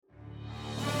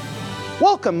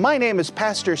Welcome, my name is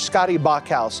Pastor Scotty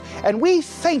Bachhaus, and we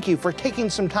thank you for taking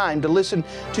some time to listen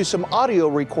to some audio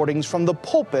recordings from the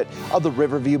pulpit of the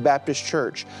Riverview Baptist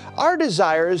Church. Our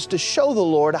desire is to show the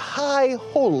Lord high,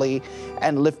 holy,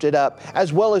 and lifted up,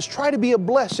 as well as try to be a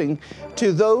blessing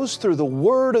to those through the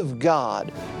Word of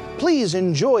God. Please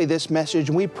enjoy this message,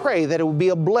 and we pray that it will be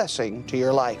a blessing to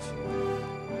your life.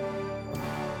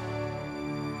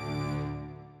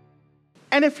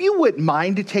 And if you wouldn't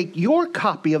mind to take your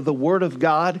copy of the Word of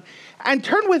God and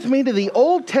turn with me to the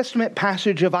Old Testament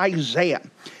passage of Isaiah,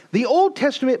 the Old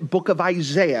Testament book of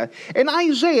Isaiah, in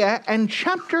Isaiah and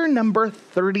chapter number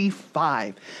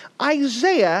 35.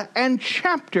 Isaiah and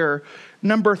chapter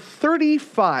number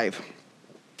 35.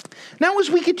 Now,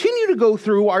 as we continue to go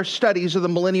through our studies of the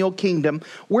millennial kingdom,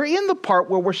 we're in the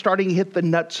part where we're starting to hit the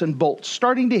nuts and bolts,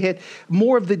 starting to hit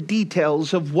more of the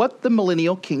details of what the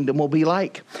millennial kingdom will be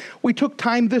like. We took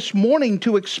time this morning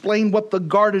to explain what the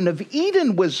Garden of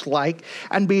Eden was like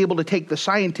and be able to take the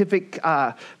scientific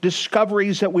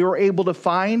discoveries that we were able to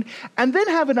find, and then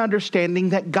have an understanding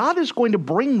that God is going to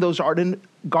bring those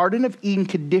Garden of Eden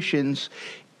conditions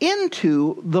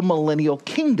into the millennial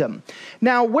kingdom.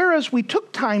 Now, whereas we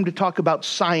took time to talk about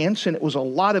science, and it was a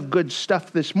lot of good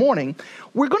stuff this morning,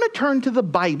 we're going to turn to the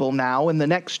Bible now in the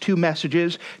next two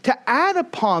messages to add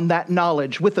upon that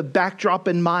knowledge with a backdrop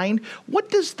in mind.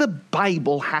 What does the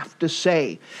Bible have to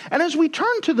say? And as we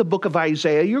turn to the book of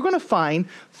Isaiah, you're going to find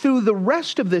through the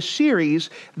rest of this series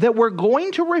that we're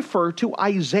going to refer to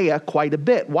Isaiah quite a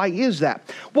bit. Why is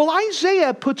that? Well,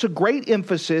 Isaiah puts a great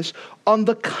emphasis on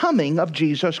the coming of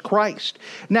Jesus Christ.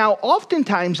 Now,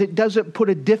 oftentimes it doesn't put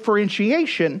a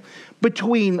differentiation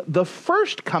between the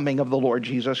first coming of the Lord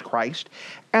Jesus Christ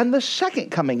and the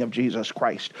second coming of Jesus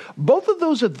Christ. Both of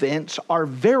those events are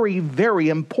very, very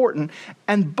important,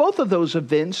 and both of those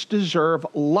events deserve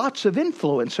lots of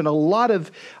influence and a lot of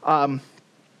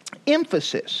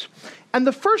emphasis. And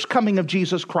the first coming of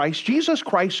Jesus Christ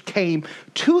came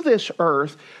to this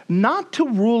earth not to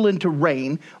rule and to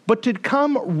reign, but to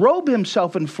come robe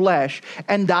himself in flesh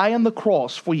and die on the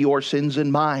cross for your sins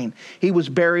and mine. He was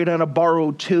buried in a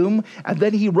borrowed tomb, and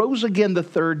then he rose again the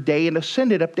third day and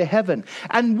ascended up to heaven.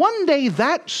 And one day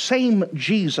that same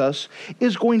Jesus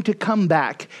is going to come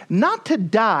back, not to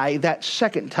die that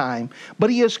second time, but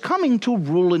he is coming to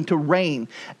rule and to reign.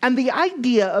 And the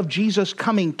idea of Jesus'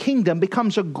 coming kingdom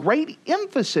becomes a great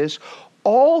emphasis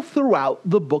all throughout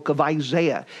the book of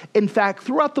Isaiah. In fact,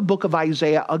 throughout the book of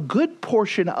Isaiah, a good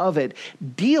portion of it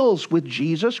deals with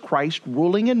Jesus Christ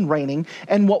ruling and reigning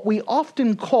and what we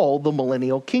often call the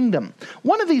millennial kingdom.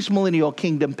 One of these millennial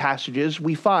kingdom passages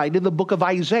we find in the book of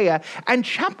Isaiah and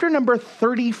chapter number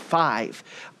 35.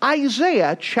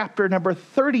 Isaiah chapter number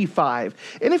 35.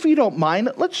 And if you don't mind,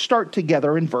 let's start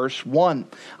together in verse 1.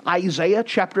 Isaiah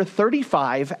chapter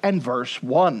 35 and verse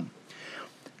 1.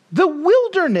 The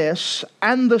wilderness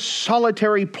and the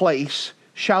solitary place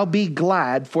shall be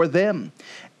glad for them,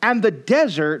 and the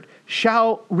desert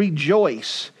shall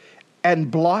rejoice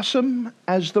and blossom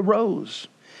as the rose.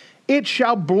 It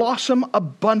shall blossom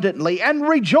abundantly and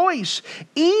rejoice,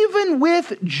 even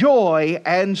with joy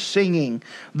and singing.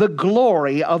 The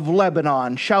glory of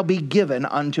Lebanon shall be given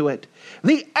unto it.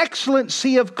 The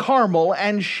excellency of Carmel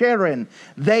and Sharon,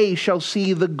 they shall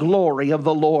see the glory of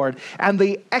the Lord and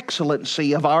the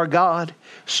excellency of our God.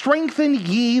 Strengthen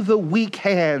ye the weak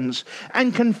hands,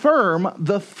 and confirm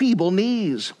the feeble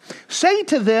knees. Say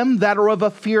to them that are of a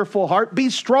fearful heart, be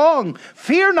strong,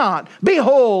 fear not.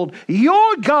 Behold,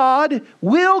 your God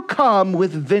will come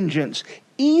with vengeance,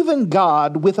 even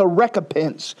God with a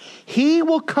recompense. He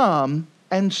will come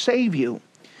and save you.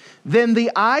 Then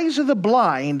the eyes of the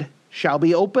blind shall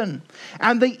be open,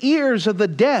 and the ears of the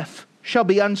deaf shall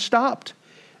be unstopped.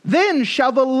 Then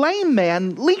shall the lame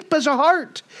man leap as a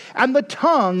hart, and the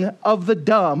tongue of the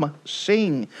dumb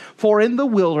sing. For in the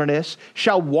wilderness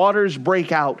shall waters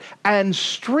break out, and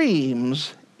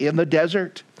streams in the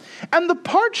desert. And the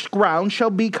parched ground shall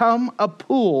become a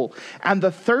pool, and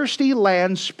the thirsty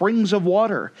land springs of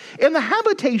water. In the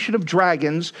habitation of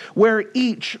dragons, where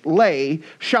each lay,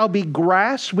 shall be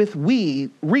grass with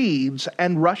reeds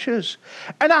and rushes.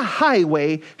 And a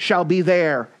highway shall be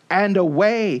there, and a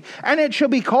way, and it shall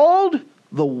be called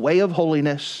the way of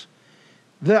holiness.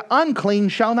 The unclean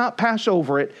shall not pass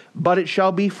over it, but it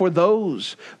shall be for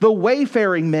those, the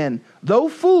wayfaring men. Though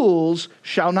fools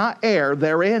shall not err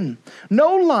therein.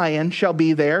 No lion shall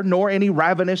be there, nor any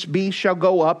ravenous beast shall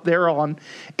go up thereon.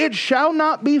 It shall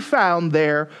not be found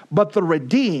there, but the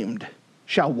redeemed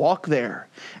shall walk there,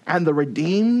 and the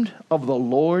redeemed of the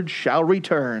Lord shall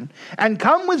return, and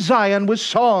come with Zion with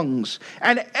songs,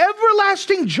 and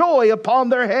everlasting joy upon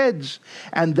their heads.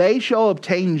 And they shall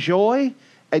obtain joy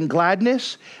and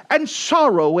gladness, and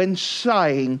sorrow and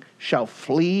sighing shall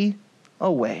flee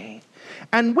away.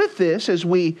 And with this, as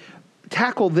we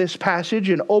tackle this passage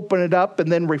and open it up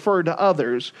and then refer to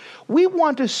others, we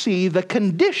want to see the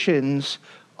conditions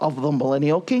of the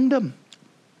millennial kingdom.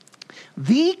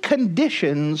 The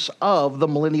conditions of the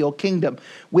millennial kingdom,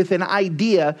 with an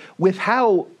idea with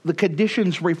how the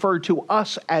conditions refer to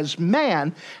us as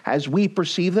man, as we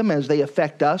perceive them, as they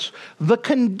affect us, the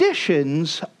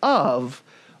conditions of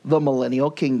the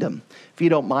millennial kingdom. If you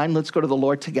don't mind, let's go to the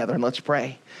Lord together and let's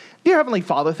pray. Dear Heavenly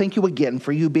Father, thank you again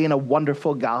for you being a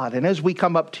wonderful God. And as we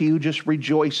come up to you just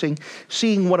rejoicing,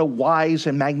 seeing what a wise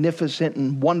and magnificent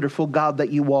and wonderful God that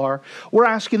you are, we're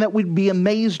asking that we'd be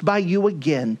amazed by you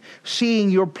again, seeing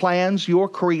your plans, your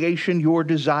creation, your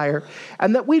desire,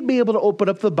 and that we'd be able to open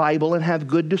up the Bible and have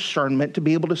good discernment to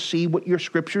be able to see what your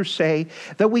scriptures say,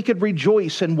 that we could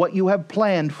rejoice in what you have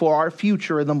planned for our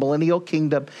future in the millennial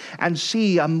kingdom, and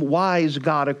see a wise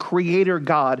God, a creator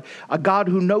God, a God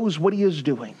who knows what he is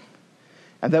doing.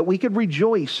 And that we could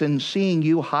rejoice in seeing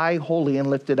you high, holy, and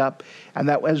lifted up. And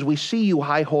that as we see you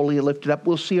high, holy, and lifted up,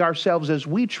 we'll see ourselves as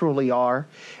we truly are.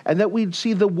 And that we'd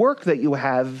see the work that you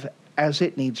have as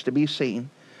it needs to be seen.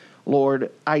 Lord,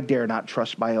 I dare not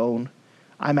trust my own.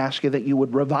 I'm asking that you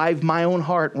would revive my own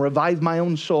heart, and revive my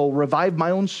own soul, revive my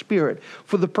own spirit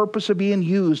for the purpose of being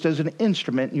used as an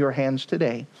instrument in your hands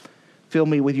today. Fill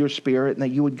me with your spirit, and that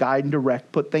you would guide and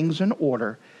direct, put things in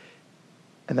order,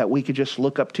 and that we could just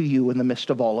look up to you in the midst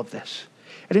of all of this.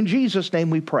 And in Jesus' name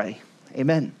we pray.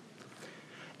 Amen.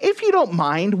 If you don't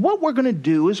mind, what we're going to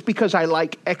do is, because I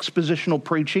like expositional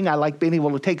preaching, I like being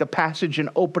able to take a passage and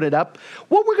open it up.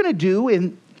 What we're going to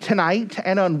do tonight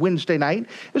and on Wednesday night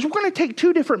is we're going to take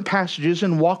two different passages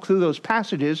and walk through those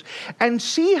passages and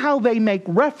see how they make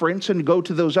reference and go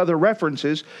to those other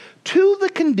references to the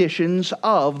conditions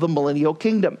of the millennial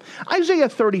kingdom. Isaiah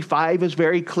 35 is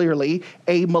very clearly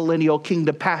a millennial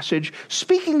kingdom passage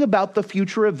speaking about the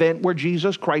future event where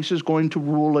Jesus Christ is going to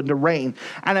rule and to reign.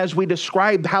 And as we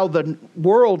describe how the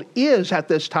world is at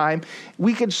this time,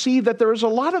 we can see that there is a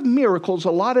lot of miracles,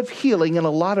 a lot of healing, and a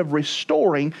lot of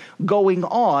restoring going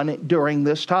on during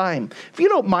this time. If you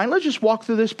don't mind, let's just walk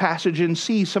through this passage and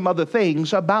see some other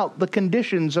things about the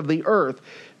conditions of the earth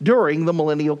during the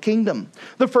millennial kingdom.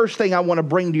 The first thing I want to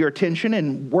bring to your attention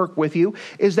and work with you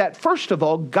is that, first of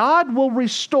all, God will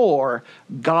restore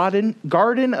Garden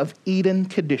of Eden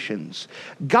conditions.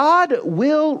 God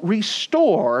will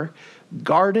restore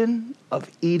Garden of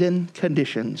Eden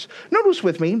conditions. Notice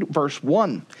with me verse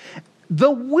 1.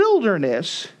 The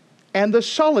wilderness and the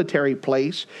solitary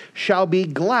place shall be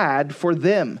glad for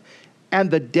them,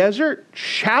 and the desert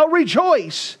shall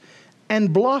rejoice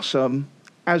and blossom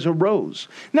as a rose.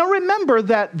 Now remember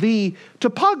that the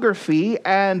topography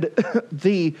and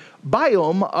the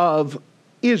biome of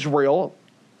Israel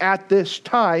at this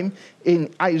time,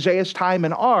 in Isaiah's time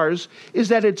and ours, is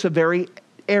that it's a very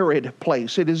arid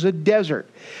place. It is a desert.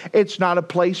 It's not a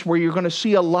place where you're going to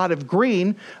see a lot of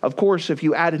green. Of course, if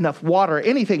you add enough water,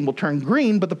 anything will turn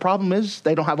green, but the problem is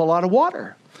they don't have a lot of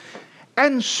water.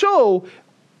 And so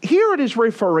here it is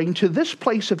referring to this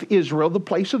place of Israel, the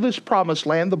place of this promised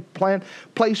land, the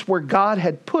place where God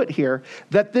had put here,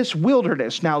 that this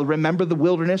wilderness. Now remember, the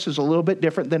wilderness is a little bit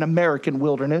different than American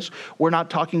wilderness. We're not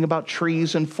talking about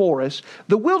trees and forests.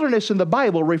 The wilderness in the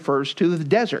Bible refers to the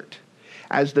desert.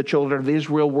 As the children of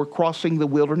Israel were crossing the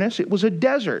wilderness, it was a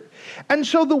desert. And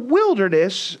so the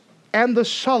wilderness and the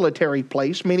solitary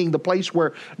place, meaning the place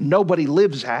where nobody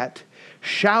lives at,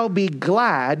 shall be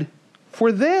glad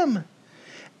for them.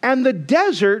 And the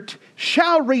desert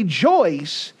shall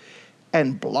rejoice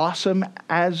and blossom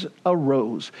as a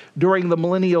rose. During the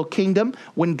millennial kingdom,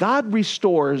 when God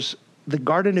restores the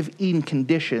Garden of Eden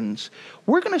conditions,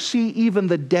 we're going to see even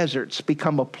the deserts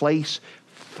become a place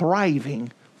thriving,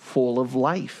 full of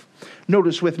life.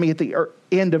 Notice with me at the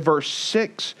end of verse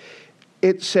 6,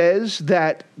 it says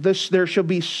that there shall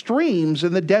be streams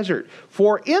in the desert,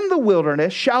 for in the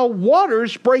wilderness shall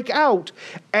waters break out,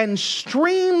 and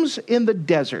streams in the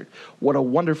desert. What a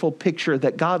wonderful picture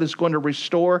that God is going to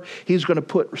restore. He's going to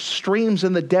put streams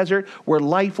in the desert where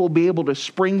life will be able to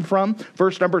spring from.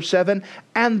 Verse number 7,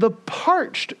 and the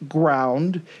parched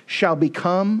ground shall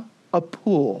become a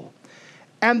pool,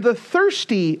 and the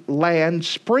thirsty land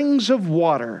springs of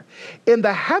water, in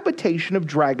the habitation of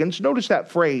dragons. Notice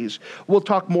that phrase. We'll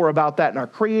talk more about that in our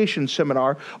creation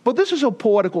seminar, but this is a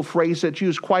poetical phrase that's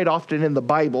used quite often in the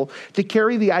Bible to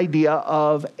carry the idea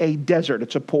of a desert.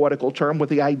 It's a poetical term with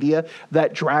the idea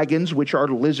that dragons, which are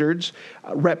lizards,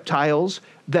 reptiles,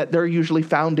 that they're usually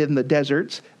found in the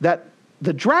deserts, that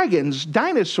the dragons,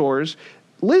 dinosaurs,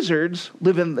 lizards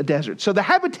live in the desert. So the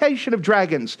habitation of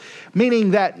dragons,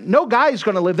 meaning that no guy's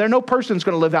going to live there, no person's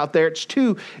going to live out there.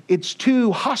 It's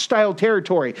too hostile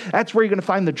territory. That's where you're going to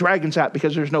find the dragons at,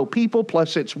 because there's no people,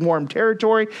 plus it's warm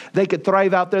territory. They could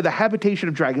thrive out there. The habitation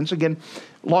of dragons, again,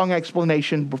 long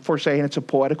explanation before saying it's a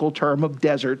poetical term of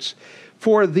deserts.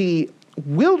 For the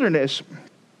wilderness,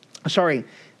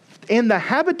 in the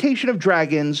habitation of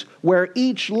dragons, where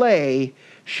each lay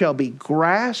shall be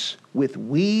grass with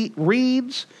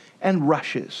reeds and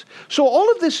rushes. So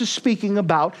all of this is speaking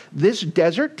about this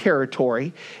desert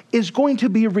territory is going to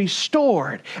be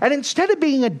restored. And instead of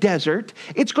being a desert,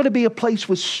 it's going to be a place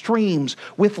with streams,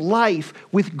 with life,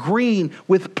 with green,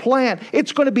 with plant.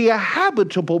 It's going to be a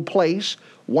habitable place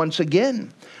once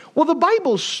again. Well, the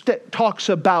Bible talks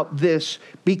about this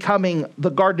becoming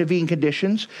the Garden of Eden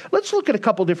conditions. Let's look at a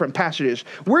couple different passages.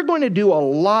 We're going to do a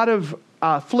lot of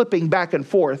flipping back and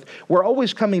forth. We're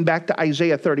always coming back to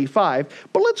Isaiah 35,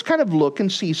 but let's kind of look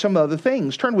and see some other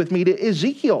things. Turn with me to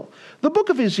Ezekiel, the book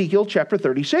of Ezekiel, chapter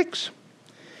 36.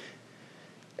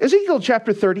 Ezekiel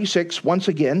chapter 36, once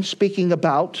again, speaking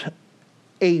about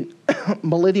a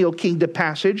millennial kingdom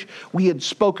passage. We had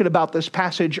spoken about this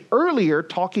passage earlier,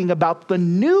 talking about the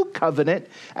new covenant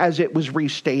as it was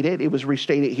restated. It was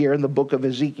restated here in the book of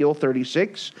Ezekiel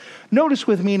 36. Notice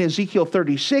with me in Ezekiel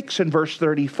 36 and verse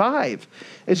 35.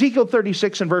 Ezekiel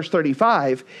 36 and verse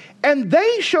 35. And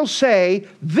they shall say,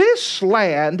 this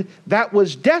land that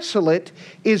was desolate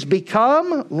is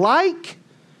become like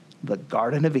the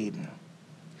Garden of Eden.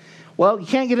 Well, you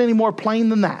can't get any more plain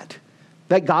than that.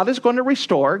 That God is going to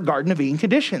restore Garden of Eden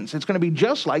conditions. It's going to be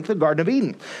just like the Garden of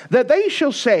Eden. That they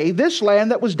shall say, this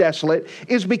land that was desolate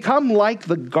is become like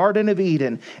the Garden of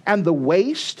Eden, and the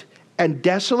waste and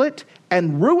desolate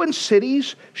and ruined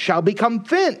cities shall become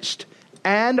fenced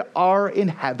and are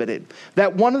inhabited.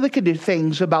 That one of the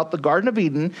things about the Garden of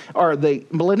Eden, or the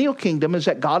millennial kingdom, is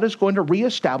that God is going to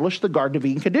reestablish the Garden of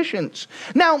Eden conditions.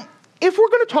 Now, if we're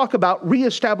going to talk about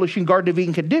reestablishing Garden of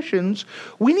Eden conditions,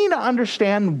 we need to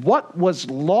understand what was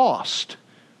lost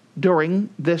during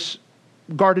this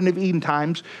Garden of Eden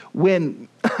times when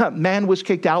man was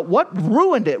kicked out. What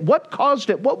ruined it? What caused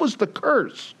it? What was the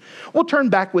curse? Well, turn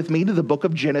back with me to the book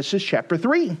of Genesis chapter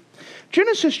 3.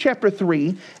 Genesis chapter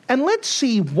 3, and let's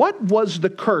see what was the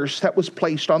curse that was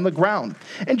placed on the ground.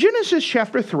 And Genesis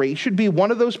chapter 3 should be one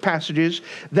of those passages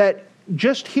that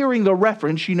just hearing the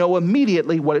reference, you know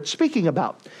immediately what it's speaking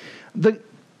about. The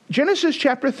Genesis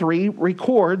chapter 3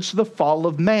 records the fall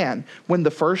of man, when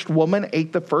the first woman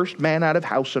ate the first man out of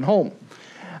house and home.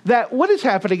 That what is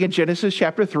happening in Genesis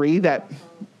chapter 3,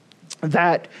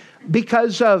 that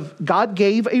because of God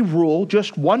gave a rule,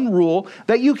 just one rule,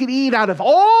 that you can eat out of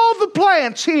all the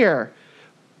plants here,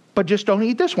 but just don't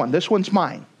eat this one. This one's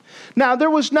mine. Now, there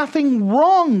was nothing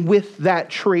wrong with that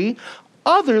tree,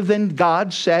 other than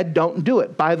God said, don't do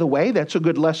it. By the way, that's a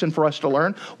good lesson for us to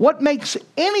learn. What makes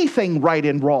anything right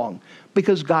and wrong?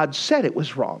 Because God said it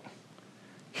was wrong.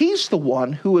 He's the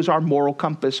one who is our moral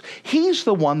compass. He's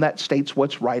the one that states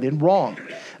what's right and wrong.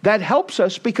 That helps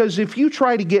us, because if you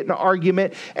try to get an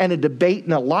argument and a debate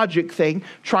and a logic thing,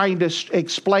 trying to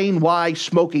explain why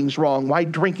smoking's wrong, why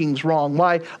drinking's wrong,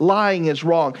 why lying is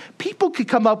wrong, people could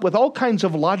come up with all kinds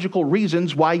of logical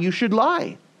reasons why you should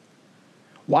lie.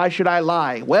 Why should I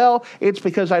lie? Well, it's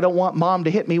because I don't want mom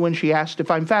to hit me when she asked if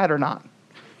I'm fat or not.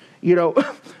 You know,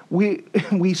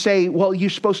 we say, well, you're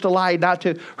supposed to lie not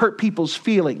to hurt people's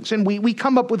feelings. And we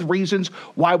come up with reasons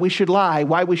why we should lie,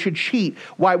 why we should cheat,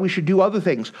 why we should do other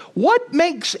things. What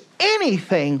makes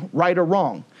anything right or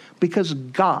wrong? Because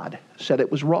God said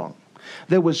it was wrong.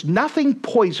 There was nothing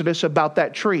poisonous about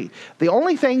that tree. The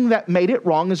only thing that made it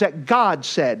wrong is that God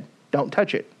said, don't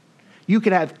touch it. You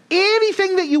can have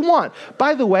anything that you want.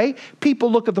 By the way,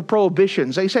 people look at the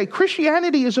prohibitions. They say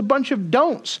Christianity is a bunch of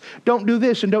don'ts. Don't do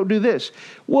this and don't do this.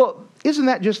 Well, isn't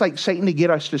that just like Satan to get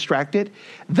us distracted?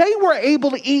 They were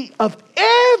able to eat of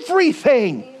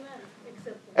everything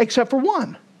except for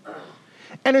one.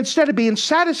 And instead of being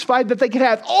satisfied that they could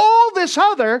have all this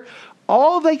other,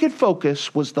 all they could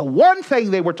focus was the one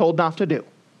thing they were told not to do.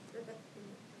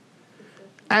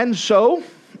 And so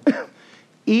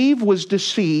Eve was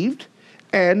deceived.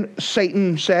 And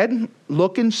Satan said,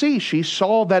 look and see. She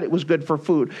saw that it was good for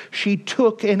food. She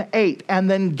took and ate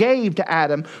and then gave to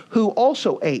Adam, who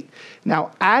also ate.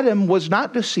 Now, Adam was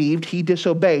not deceived. He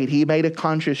disobeyed. He made a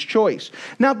conscious choice.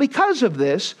 Now, because of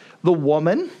this, the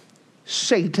woman,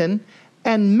 Satan,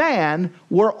 and man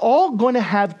were all going to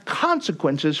have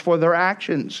consequences for their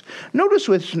actions. Notice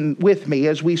with me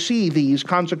as we see these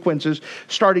consequences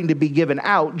starting to be given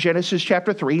out. Genesis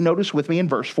chapter 3, notice with me in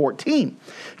verse 14.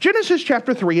 Genesis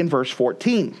chapter 3 and verse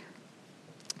 14.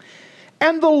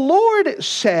 And the Lord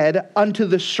said unto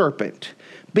the serpent,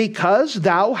 because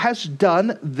thou hast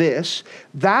done this,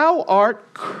 thou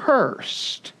art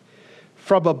cursed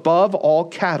from above all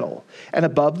cattle, and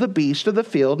above the beasts of the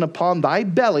field, and upon thy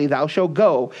belly thou shalt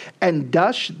go, and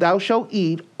dust thou shalt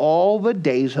eat all the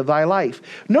days of thy life.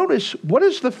 Notice, what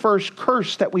is the first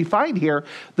curse that we find here?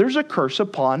 There's a curse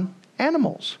upon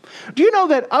animals. Do you know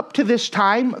that up to this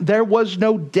time, there was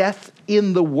no death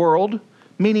in the world,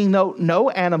 meaning no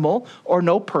animal or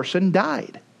no person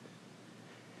died?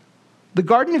 The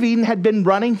Garden of Eden had been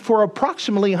running for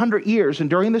approximately 100 years, and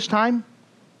during this time,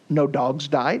 no dogs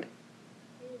died.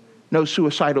 No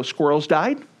suicidal squirrels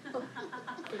died.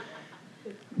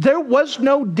 There was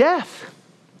no death.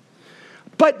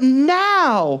 But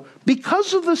now,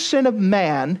 because of the sin of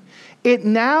man, it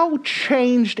now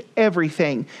changed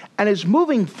everything and is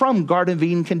moving from Garden of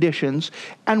Eden conditions.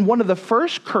 And one of the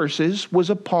first curses was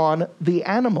upon the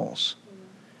animals.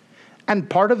 And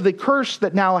part of the curse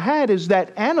that now had is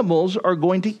that animals are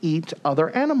going to eat other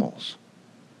animals.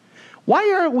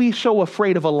 Why are we so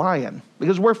afraid of a lion?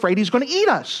 Because we're afraid he's going to eat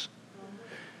us.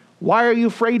 Why are you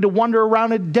afraid to wander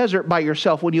around a desert by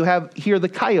yourself when you hear the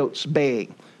coyotes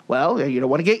baying? Well, you don't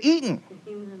want to get eaten.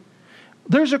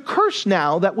 There's a curse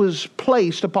now that was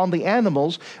placed upon the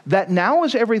animals that now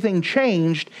as everything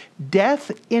changed,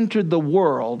 death entered the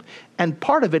world. And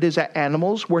part of it is that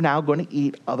animals were now going to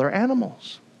eat other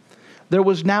animals. There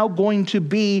was now going to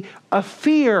be a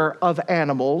fear of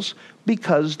animals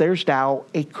because there's now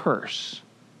a curse.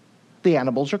 The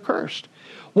animals are cursed.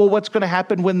 Well, what's going to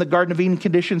happen when the Garden of Eden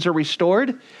conditions are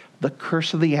restored? The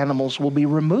curse of the animals will be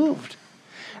removed.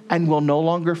 And we'll no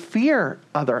longer fear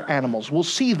other animals. We'll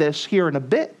see this here in a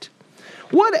bit.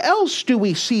 What else do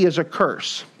we see as a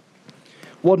curse?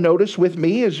 Well, notice with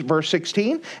me is verse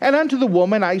 16. And unto the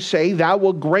woman I say, thou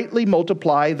wilt greatly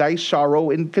multiply thy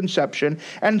sorrow in conception,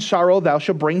 and sorrow thou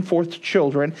shalt bring forth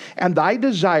children, and thy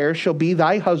desire shall be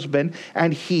thy husband,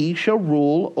 and he shall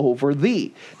rule over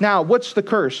thee. Now, what's the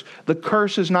curse? The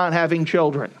curse is not having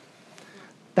children.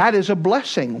 That is a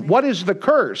blessing. What is the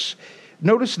curse?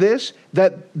 Notice this,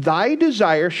 that thy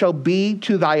desire shall be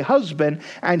to thy husband,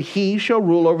 and he shall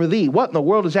rule over thee. What in the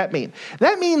world does that mean?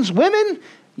 That means, women,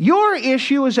 your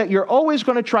issue is that you're always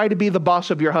going to try to be the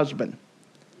boss of your husband.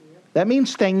 That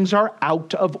means things are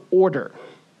out of order.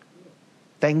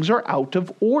 Things are out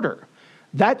of order.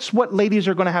 That's what ladies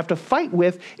are going to have to fight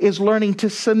with, is learning to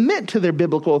submit to their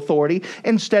biblical authority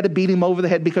instead of beating them over the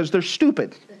head because they're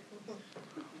stupid.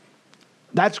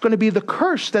 That's going to be the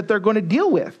curse that they're going to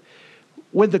deal with.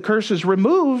 When the curse is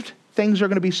removed, things are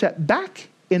going to be set back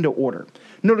into order.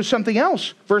 Notice something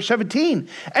else, verse 17.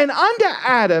 And unto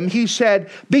Adam he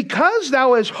said, because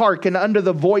thou hast hearkened unto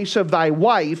the voice of thy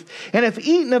wife, and have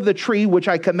eaten of the tree which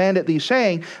I commanded thee,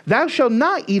 saying, thou shalt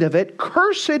not eat of it,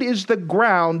 cursed is the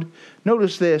ground,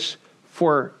 notice this,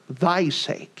 for thy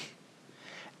sake.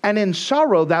 And in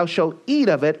sorrow thou shalt eat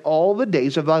of it all the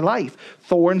days of thy life.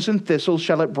 Thorns and thistles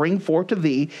shall it bring forth to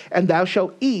thee, and thou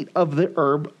shalt eat of the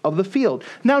herb of the field.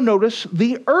 Now notice,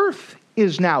 the earth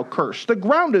is now cursed. The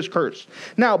ground is cursed.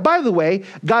 Now, by the way,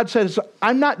 God says,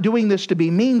 I'm not doing this to be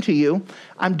mean to you.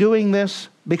 I'm doing this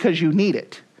because you need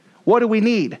it. What do we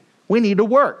need? We need to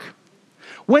work.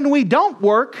 When we don't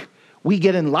work, we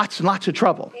get in lots and lots of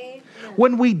trouble.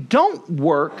 When we don't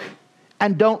work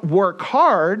and don't work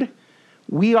hard,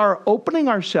 we are opening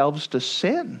ourselves to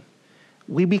sin.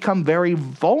 We become very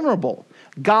vulnerable.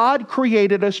 God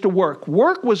created us to work.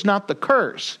 Work was not the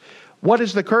curse. What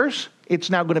is the curse? It's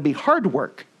now going to be hard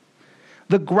work.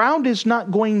 The ground is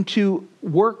not going to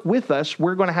work with us.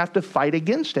 We're going to have to fight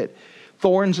against it.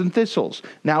 Thorns and thistles.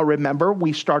 Now remember,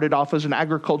 we started off as an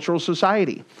agricultural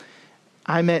society.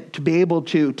 I meant to be able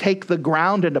to take the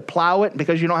ground and to plow it.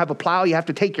 Because you don't have a plow, you have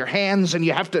to take your hands and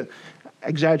you have to,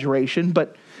 exaggeration,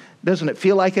 but doesn't it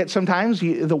feel like it sometimes?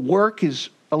 The work is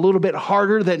a little bit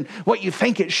harder than what you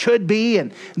think it should be,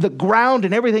 and the ground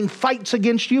and everything fights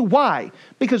against you. Why?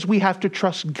 Because we have to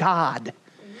trust God.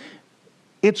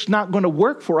 It's not going to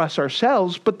work for us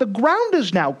ourselves, but the ground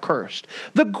is now cursed.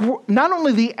 Not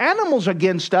only the animals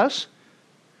against us,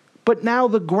 but now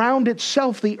the ground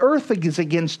itself, the earth, is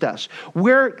against us.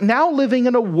 We're now living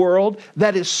in a world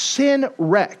that is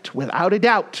sin-wrecked, without a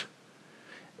doubt.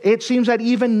 It seems that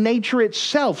even nature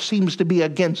itself seems to be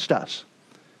against us.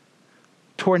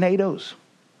 Tornadoes,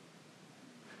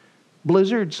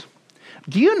 blizzards.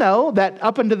 Do you know that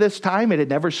up until this time it had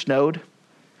never snowed?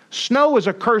 Snow is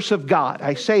a curse of God.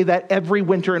 I say that every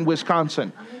winter in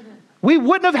Wisconsin. We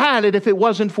wouldn't have had it if it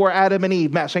wasn't for Adam and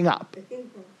Eve messing up.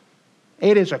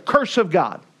 It is a curse of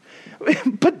God.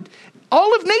 But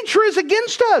all of nature is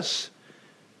against us.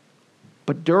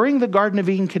 But during the Garden of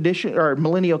Eden condition, or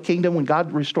millennial kingdom, when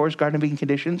God restores Garden of Eden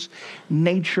conditions,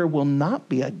 nature will not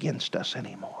be against us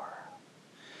anymore.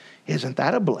 Isn't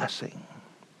that a blessing?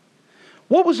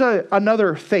 What was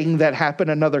another thing that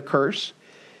happened, another curse?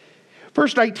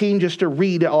 Verse 19, just to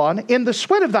read on. In the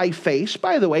sweat of thy face,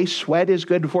 by the way, sweat is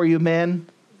good for you men.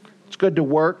 It's good to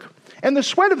work. In the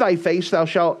sweat of thy face thou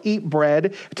shalt eat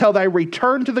bread, till thy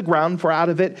return to the ground, for out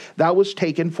of it thou wast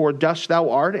taken, for dust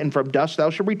thou art, and from dust thou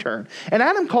shalt return. And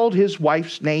Adam called his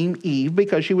wife's name Eve,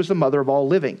 because she was the mother of all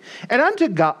living. And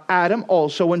unto Adam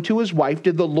also and to his wife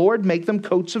did the Lord make them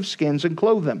coats of skins and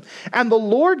clothe them. And the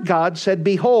Lord God said,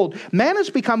 Behold, man has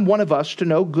become one of us to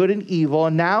know good and evil,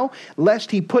 and now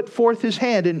lest he put forth his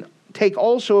hand and take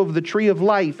also of the tree of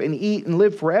life and eat and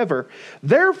live forever.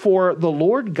 Therefore the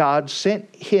Lord God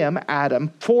sent him, Adam,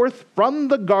 forth from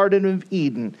the Garden of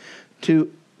Eden to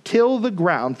till the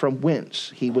ground from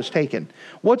whence he was taken.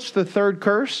 What's the third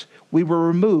curse? We were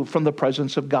removed from the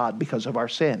presence of God because of our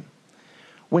sin.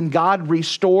 When God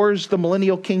restores the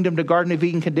millennial kingdom to Garden of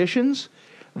Eden conditions,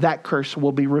 that curse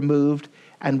will be removed,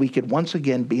 and we could once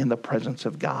again be in the presence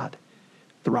of God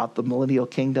throughout the millennial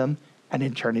kingdom and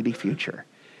eternity future.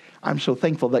 I'm so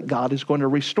thankful that God is going to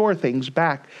restore things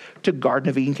back to Garden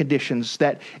of Eden conditions,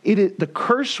 that the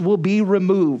curse will be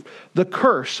removed, the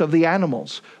curse of the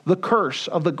animals, the curse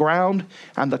of the ground,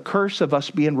 and the curse of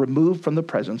us being removed from the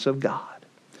presence of God.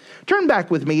 Turn back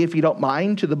with me, if you don't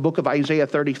mind, to the book of Isaiah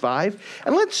 35,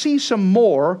 and let's see some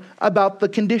more about the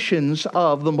conditions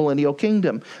of the millennial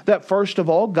kingdom. That first of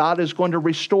all, God is going to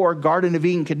restore Garden of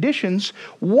Eden conditions.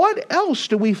 What else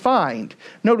do we find?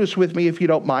 Notice with me, if you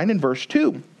don't mind, in verse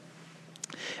 2.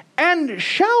 And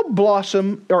shall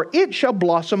blossom, or it shall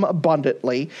blossom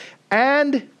abundantly,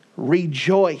 and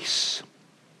rejoice,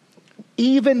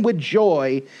 even with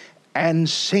joy and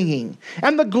singing.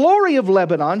 And the glory of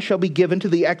Lebanon shall be given to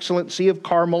the excellency of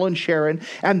Carmel and Sharon,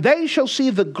 and they shall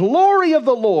see the glory of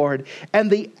the Lord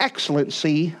and the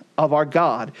excellency of our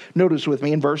God. Notice with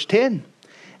me in verse 10.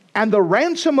 And the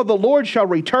ransom of the Lord shall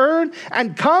return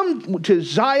and come to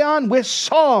Zion with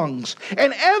songs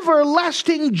and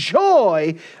everlasting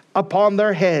joy upon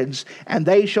their heads, and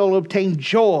they shall obtain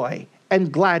joy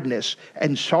and gladness,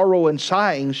 and sorrow and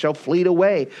sighing shall flee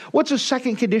away. What's the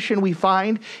second condition we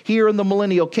find here in the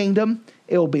millennial kingdom?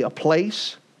 It will be a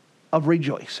place of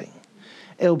rejoicing.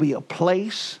 It will be a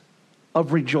place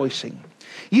of rejoicing.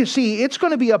 You see, it's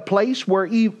going to be a place where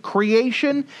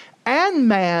creation and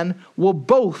man will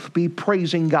both be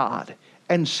praising God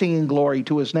and singing glory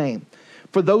to his name.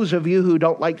 For those of you who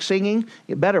don't like singing,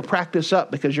 you better practice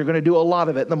up, because you're going to do a lot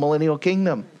of it in the millennial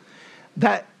kingdom.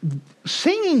 That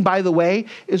singing, by the way,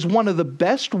 is one of the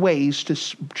best ways to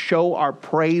show our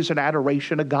praise and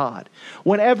adoration to God.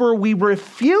 Whenever we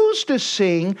refuse to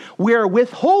sing, we are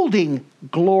withholding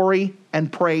glory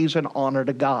and praise and honor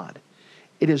to God.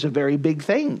 It is a very big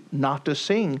thing not to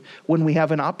sing when we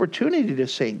have an opportunity to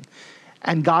sing.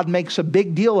 And God makes a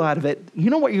big deal out of it. You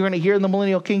know what you're going to hear in the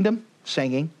millennial kingdom?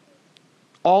 Singing.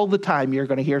 All the time you're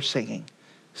going to hear singing.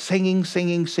 Singing,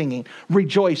 singing, singing.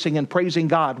 Rejoicing and praising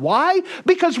God. Why?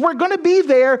 Because we're going to be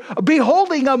there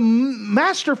beholding a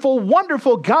masterful,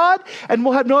 wonderful God, and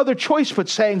we'll have no other choice but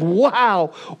saying, wow,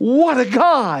 what a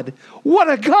God! What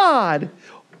a God!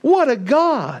 What a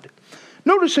God!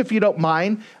 Notice, if you don't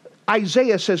mind,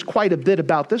 Isaiah says quite a bit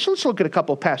about this. Let's look at a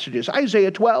couple of passages.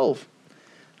 Isaiah 12.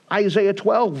 Isaiah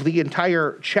 12, the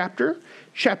entire chapter.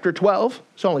 Chapter 12.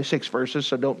 It's only 6 verses,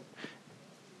 so don't.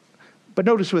 But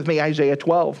notice with me Isaiah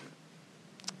 12.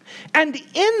 And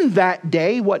in that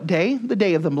day, what day? The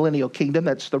day of the millennial kingdom.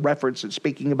 That's the reference it's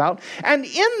speaking about. And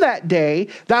in that day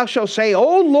thou shalt say,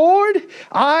 O Lord,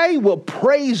 I will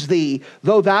praise thee.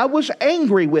 Though thou wast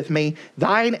angry with me,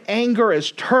 thine anger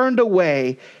is turned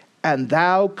away, and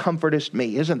thou comfortest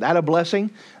me. Isn't that a blessing?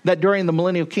 That during the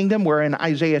millennial kingdom, we're in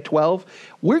Isaiah 12,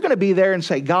 we're going to be there and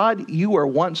say, God, you were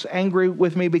once angry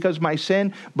with me because of my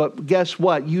sin, but guess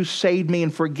what? You saved me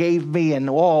and forgave me, and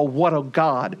oh, what a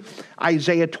God.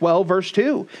 Isaiah 12, verse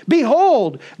 2.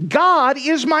 Behold, God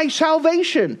is my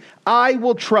salvation. I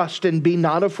will trust and be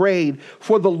not afraid,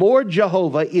 for the Lord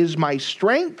Jehovah is my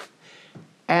strength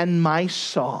and my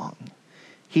song.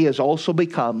 He has also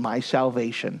become my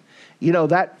salvation. You know,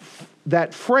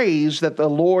 that phrase that the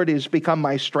Lord is become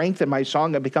my strength and my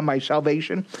song and become my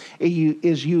salvation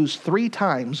is used 3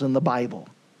 times in the Bible.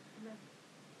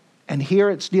 And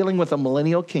here it's dealing with the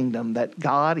millennial kingdom, that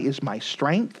God is my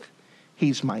strength,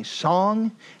 He's my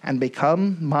song, and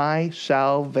become my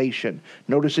salvation.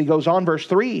 Notice he goes on, verse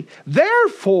 3.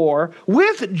 Therefore,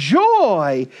 with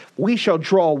joy, we shall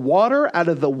draw water out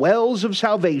of the wells of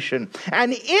salvation.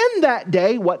 And in that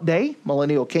day, what day?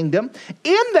 Millennial kingdom.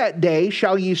 In that day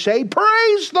shall ye say,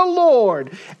 praise the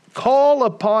Lord. Call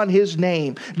upon His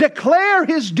name. Declare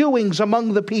His doings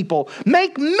among the people.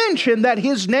 Make mention that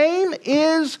His name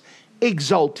is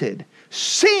exalted.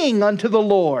 Sing unto the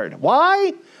Lord.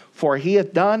 Why? For He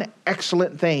hath done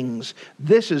excellent things.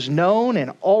 This is known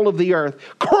in all of the earth.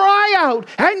 Cry out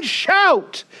and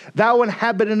shout, thou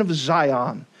inhabitant of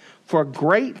Zion, for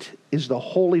great is the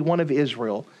Holy One of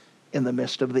Israel in the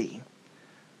midst of thee.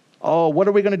 Oh, what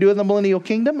are we going to do in the millennial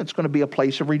kingdom? It's going to be a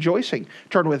place of rejoicing.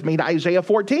 Turn with me to Isaiah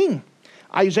 14.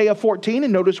 Isaiah 14,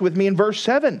 and notice with me in verse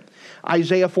 7.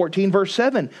 Isaiah 14, verse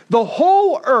 7. The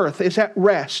whole earth is at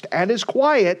rest and is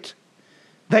quiet.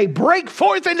 They break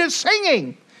forth into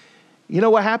singing. You know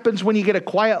what happens when you get a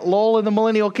quiet lull in the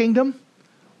millennial kingdom?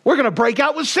 We're going to break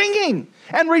out with singing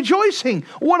and rejoicing.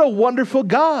 What a wonderful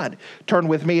God. Turn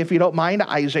with me, if you don't mind, to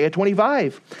Isaiah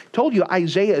 25. Told you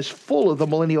Isaiah is full of the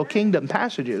millennial kingdom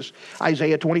passages.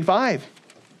 Isaiah 25.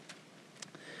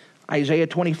 Isaiah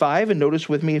 25, and notice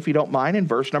with me, if you don't mind, in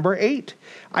verse number 8.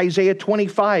 Isaiah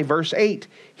 25, verse 8.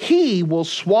 He will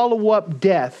swallow up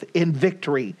death in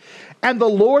victory, and the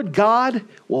Lord God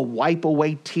will wipe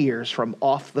away tears from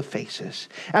off the faces.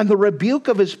 And the rebuke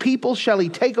of His people shall He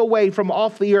take away from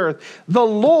off the earth. The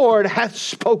Lord hath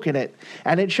spoken it.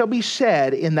 And it shall be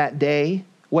said in that day,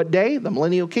 what day? The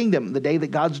millennial kingdom, the day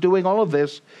that God's doing all of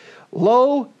this.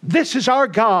 Lo, this is our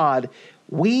God.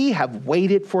 We have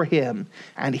waited for Him,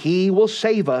 and He will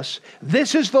save us.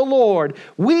 This is the Lord.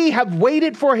 We have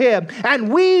waited for Him,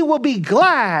 and we will be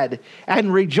glad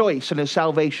and rejoice in His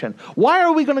salvation. Why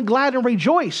are we going to glad and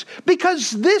rejoice?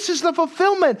 Because this is the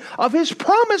fulfillment of His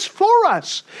promise for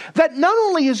us, that not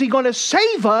only is He going to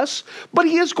save us, but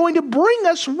He is going to bring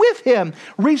us with Him,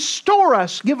 restore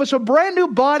us, give us a brand new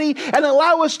body, and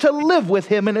allow us to live with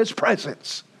Him in His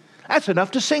presence. That's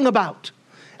enough to sing about,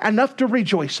 enough to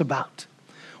rejoice about.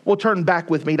 We'll turn back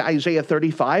with me to Isaiah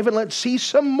 35 and let's see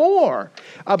some more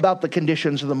about the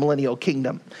conditions of the millennial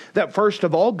kingdom. That first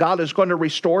of all, God is going to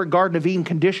restore Garden of Eden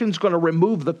conditions, going to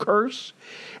remove the curse.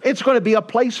 It's going to be a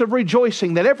place of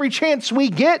rejoicing, that every chance we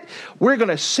get, we're going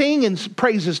to sing and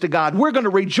praises to God. We're going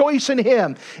to rejoice in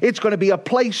Him. It's going to be a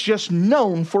place just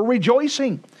known for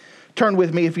rejoicing. Turn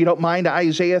with me, if you don't mind, to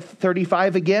Isaiah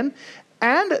 35 again.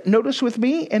 And notice with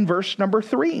me in verse number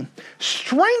 3.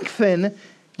 Strengthen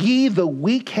ye the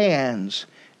weak hands,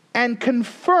 and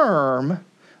confirm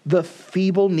the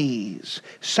feeble knees.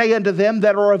 Say unto them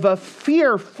that are of a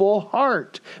fearful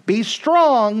heart, be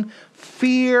strong,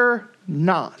 fear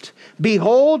not.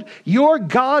 Behold, your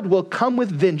God will come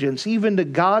with vengeance, even to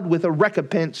God with a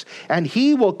recompense, and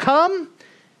He will come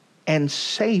and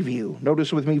save you.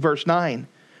 Notice with me verse 9.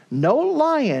 No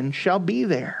lion shall be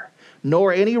there,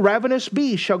 nor any ravenous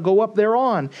beast shall go up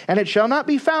thereon, and it shall not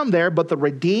be found there, but the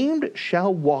redeemed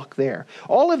shall walk there.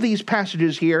 All of these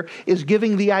passages here is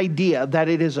giving the idea that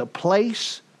it is a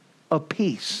place of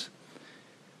peace.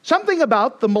 Something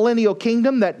about the millennial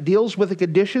kingdom that deals with the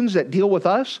conditions that deal with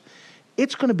us,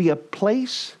 it's going to be a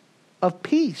place of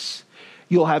peace.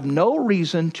 You'll have no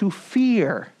reason to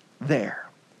fear there.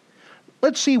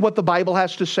 Let's see what the Bible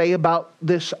has to say about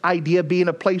this idea of being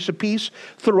a place of peace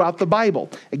throughout the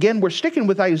Bible. Again, we're sticking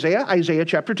with Isaiah, Isaiah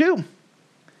chapter 2.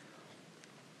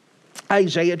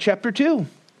 Isaiah chapter 2.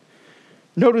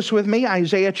 Notice with me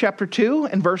Isaiah chapter 2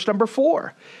 and verse number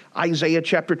 4. Isaiah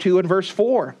chapter 2 and verse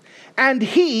 4. And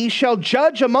He shall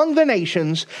judge among the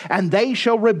nations, and they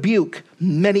shall rebuke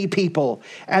many people,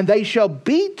 and they shall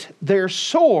beat their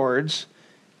swords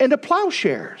into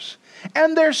plowshares,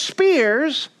 and their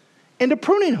spears into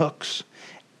pruning hooks.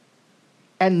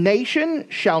 And nation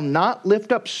shall not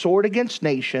lift up sword against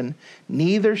nation,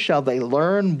 neither shall they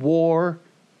learn war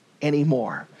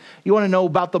anymore. You want to know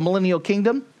about the millennial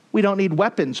kingdom? We don't need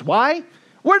weapons. Why?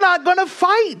 We're not going to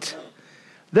fight.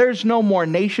 There's no more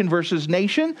nation versus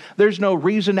nation. There's no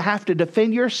reason to have to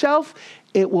defend yourself.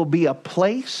 It will be a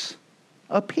place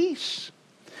of peace.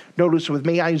 Notice with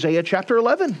me Isaiah chapter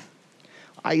 11.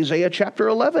 Isaiah chapter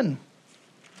 11.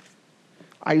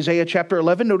 Isaiah chapter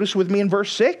 11, notice with me in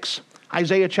verse 6.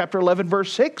 Isaiah chapter 11,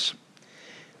 verse 6.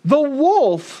 The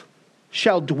wolf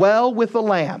shall dwell with the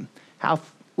lamb. How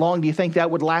long do you think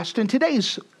that would last in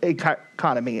today's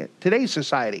economy, today's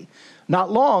society?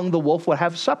 Not long, the wolf would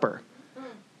have supper.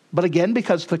 But again,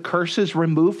 because the curse is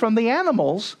removed from the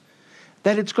animals,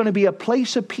 that it's going to be a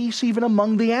place of peace even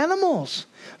among the animals.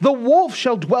 The wolf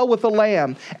shall dwell with the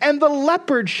lamb, and the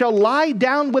leopard shall lie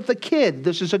down with the kid.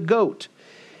 This is a goat.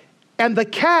 And the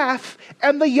calf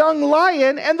and the young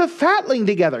lion and the fatling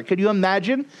together. Could you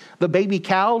imagine the baby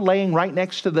cow laying right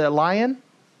next to the lion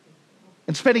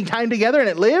and spending time together and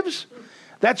it lives?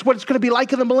 That's what it's going to be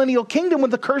like in the millennial kingdom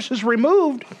when the curse is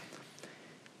removed.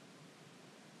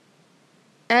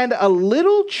 And a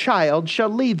little child shall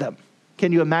lead them.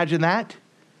 Can you imagine that?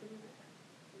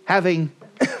 Having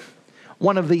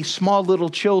one of these small little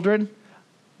children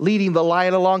leading the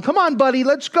lion along. Come on, buddy,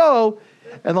 let's go.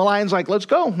 And the lion's like, let's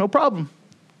go, no problem.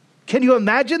 Can you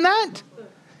imagine that?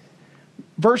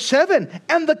 Verse 7,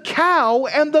 and the cow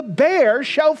and the bear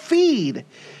shall feed.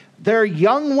 Their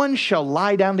young ones shall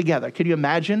lie down together. Can you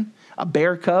imagine a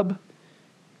bear cub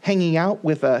hanging out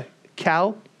with a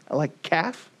cow, like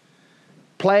calf,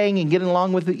 playing and getting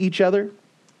along with each other?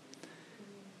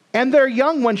 And their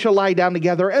young ones shall lie down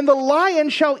together, and the lion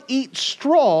shall eat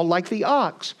straw like the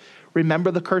ox.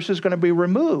 Remember, the curse is going to be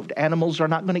removed. Animals are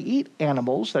not going to eat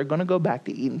animals. They're going to go back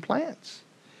to eating plants.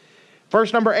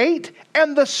 Verse number 8,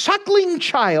 and the suckling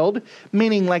child,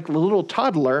 meaning like the little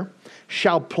toddler,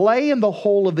 shall play in the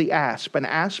hole of the asp. An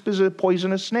asp is a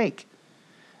poisonous snake.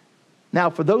 Now,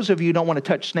 for those of you who don't want to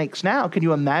touch snakes now, can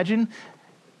you imagine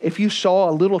if you saw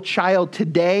a little child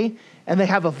today and they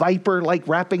have a viper like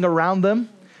wrapping around them?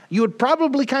 You would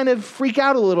probably kind of freak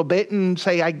out a little bit and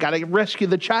say, I got to rescue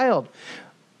the child.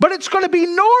 But it's going to be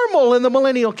normal in the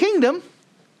millennial kingdom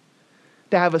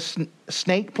to have a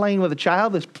snake playing with a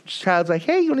child. This child's like,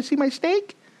 hey, you want to see my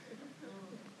snake?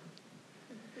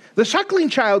 The suckling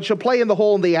child shall play in the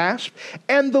hole in the asp,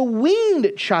 and the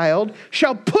weaned child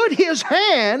shall put his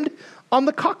hand on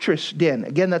the cockatrice den.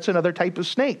 Again, that's another type of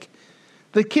snake.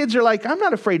 The kids are like, I'm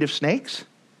not afraid of snakes.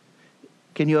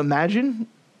 Can you imagine?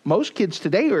 Most kids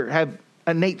today have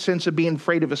an innate sense of being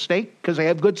afraid of a snake because they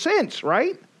have good sense,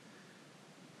 right?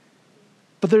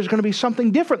 But there's going to be something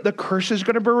different. The curse is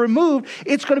going to be removed.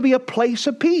 It's going to be a place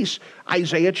of peace.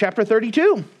 Isaiah chapter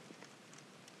 32.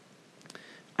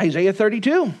 Isaiah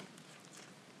 32.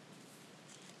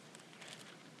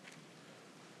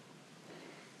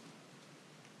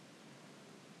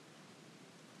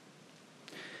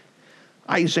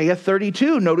 Isaiah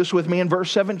 32. Notice with me in verse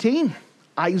 17.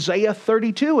 Isaiah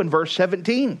 32 and verse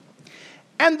 17.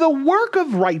 And the work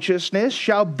of righteousness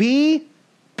shall be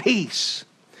peace.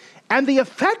 And the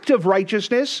effect of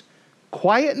righteousness,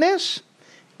 quietness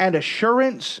and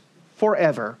assurance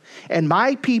forever. And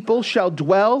my people shall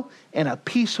dwell in a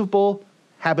peaceable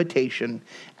habitation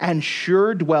and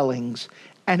sure dwellings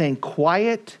and in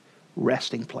quiet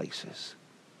resting places.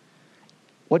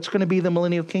 What's going to be the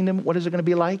millennial kingdom? What is it going to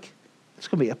be like? It's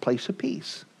going to be a place of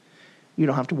peace. You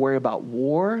don't have to worry about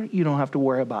war. You don't have to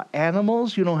worry about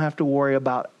animals. You don't have to worry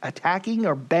about attacking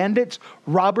or bandits,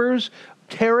 robbers,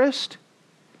 terrorists.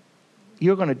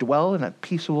 You're going to dwell in a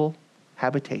peaceable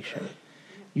habitation.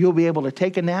 You'll be able to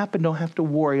take a nap and don't have to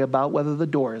worry about whether the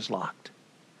door is locked.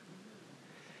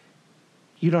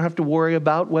 You don't have to worry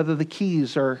about whether the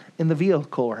keys are in the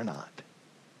vehicle or not.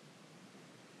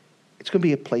 It's going to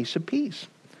be a place of peace.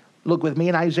 Look with me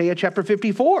in Isaiah chapter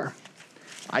 54.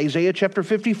 Isaiah chapter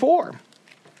 54.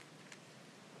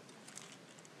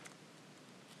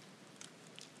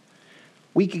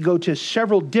 We could go to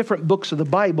several different books of the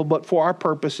Bible, but for our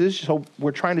purposes, so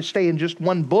we're trying to stay in just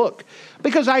one book,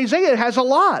 because Isaiah has a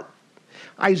lot.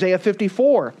 Isaiah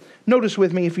 54. Notice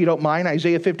with me, if you don't mind,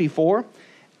 Isaiah 54,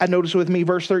 and notice with me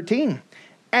verse 13.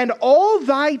 And all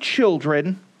thy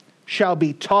children shall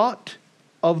be taught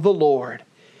of the Lord,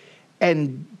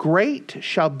 and great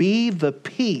shall be the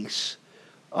peace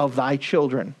of thy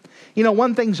children. You know,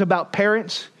 one thing's about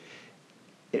parents.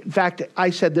 In fact, I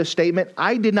said this statement,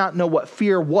 I did not know what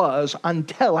fear was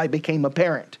until I became a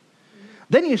parent.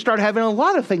 Then you start having a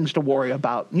lot of things to worry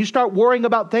about. You start worrying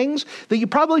about things that you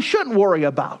probably shouldn't worry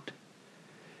about.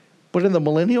 But in the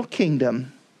millennial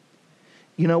kingdom,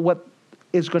 you know what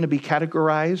is going to be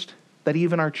categorized? That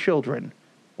even our children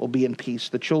will be in peace.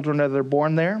 The children that are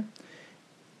born there,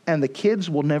 and the kids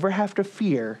will never have to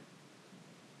fear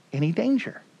any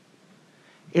danger.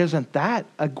 Isn't that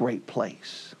a great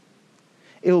place?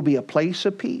 It will be a place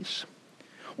of peace.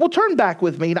 Well, turn back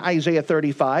with me to Isaiah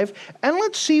 35, and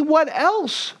let's see what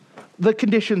else the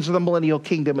conditions of the millennial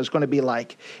kingdom is going to be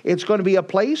like. It's going to be a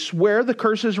place where the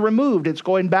curse is removed. It's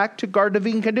going back to Garden of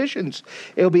Eden conditions.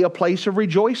 It'll be a place of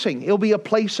rejoicing. It'll be a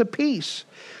place of peace.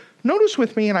 Notice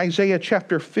with me in Isaiah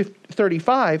chapter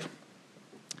 35,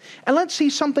 and let's see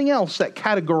something else that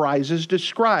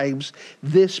describes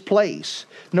this place.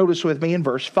 Notice with me in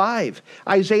verse 5.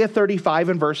 Isaiah 35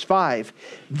 and verse 5.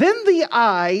 Then the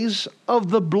eyes of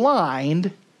the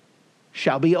blind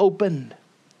shall be opened,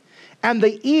 and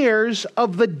the ears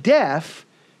of the deaf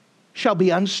shall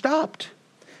be unstopped.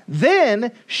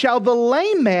 Then shall the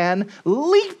lame man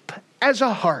leap as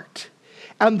a hart,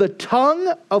 and the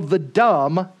tongue of the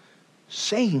dumb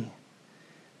sing.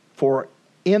 For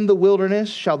in the wilderness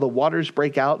shall the waters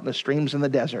break out and the streams in the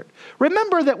desert.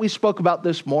 Remember that we spoke about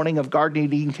this morning of Garden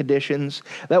of Eden conditions,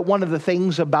 that one of the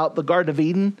things about the Garden of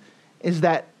Eden is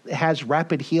that it has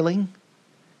rapid healing,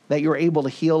 that you're able to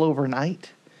heal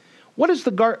overnight. What is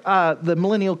the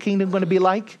millennial kingdom going to be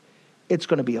like? It's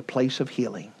going to be a place of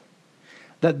healing.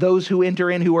 That those who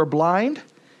enter in who are blind,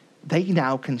 they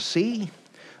now can see.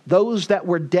 Those that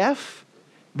were deaf,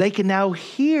 they can now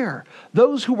hear.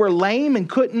 Those who were lame and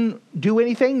couldn't do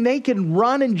anything, they can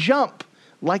run and jump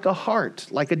like a hart,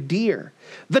 like a deer.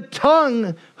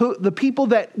 The people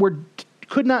that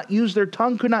could not use their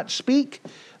tongue, could not speak,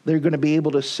 they're going to be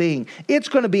able to sing. It's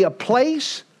going to be a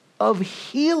place of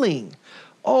healing.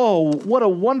 Oh, what a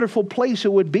wonderful place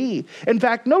it would be. In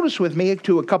fact, notice with me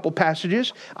to a couple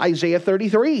passages, Isaiah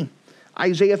 33.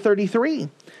 Isaiah 33.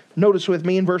 Notice with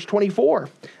me in verse 24.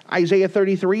 Isaiah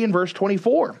 33 and verse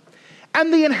 24.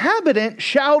 And the inhabitant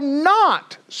shall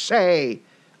not say,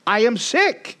 I am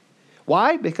sick.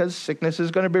 Why? Because sickness is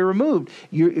going to be removed.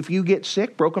 If you get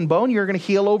sick, broken bone, you're going to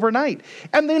heal overnight.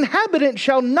 And the inhabitant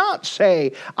shall not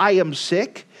say, I am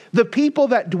sick. The people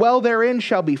that dwell therein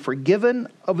shall be forgiven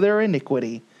of their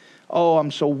iniquity. Oh,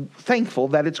 I'm so thankful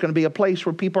that it's going to be a place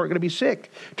where people aren't going to be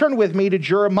sick. Turn with me to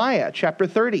Jeremiah chapter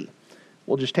 30.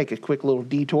 We'll just take a quick little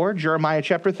detour. Jeremiah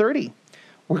chapter 30.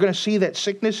 We're going to see that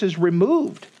sickness is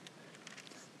removed.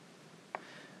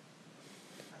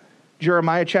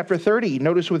 Jeremiah chapter 30.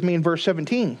 Notice with me in verse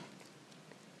 17.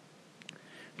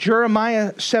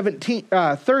 Jeremiah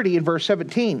 30 and verse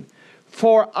 17.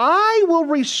 For I will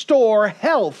restore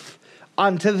health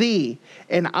unto thee,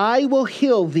 and I will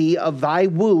heal thee of thy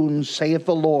wounds, saith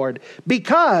the Lord,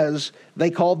 because they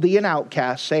called thee an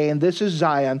outcast, saying, this is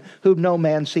Zion, whom no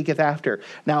man seeketh after.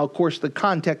 Now, of course, the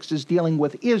context is dealing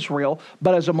with Israel,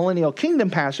 but as a millennial kingdom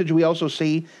passage, we also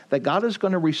see that God is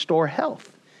going to restore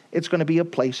health. It's going to be a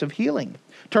place of healing.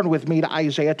 Turn with me to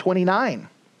Isaiah 29.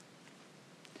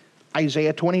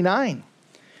 Isaiah 29.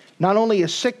 Not only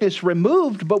is sickness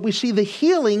removed, but we see the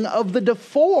healing of the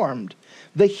deformed.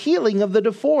 The healing of the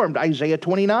deformed. Isaiah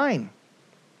 29.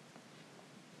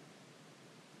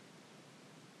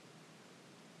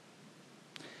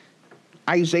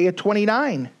 Isaiah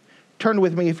 29. Turn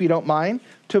with me, if you don't mind,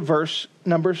 to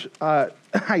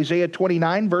Isaiah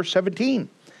 29, verse 17.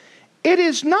 It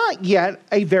is not yet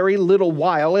a very little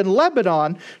while, and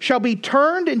Lebanon shall be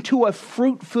turned into a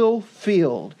fruitful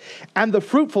field, and the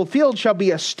fruitful field shall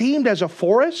be esteemed as a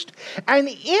forest. And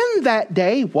in that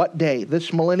day, what day?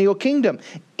 This millennial kingdom.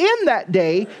 In that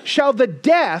day shall the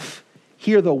deaf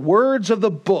hear the words of the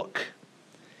book,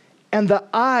 and the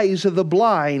eyes of the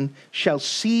blind shall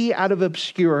see out of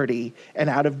obscurity and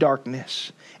out of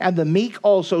darkness. And the meek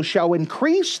also shall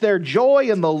increase their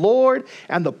joy in the Lord,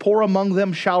 and the poor among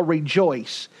them shall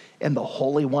rejoice in the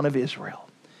Holy One of Israel.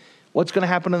 What's going to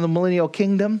happen in the millennial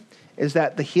kingdom is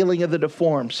that the healing of the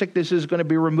deformed, sickness is going to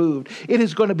be removed. It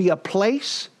is going to be a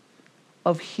place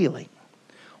of healing.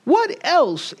 What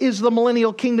else is the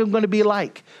millennial kingdom going to be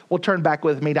like? Well, turn back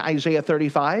with me to Isaiah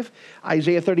 35.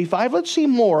 Isaiah 35, let's see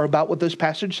more about what this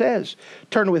passage says.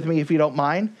 Turn with me, if you don't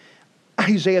mind.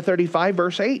 Isaiah 35,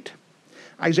 verse 8.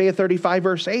 Isaiah 35,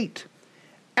 verse 8.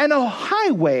 And a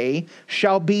highway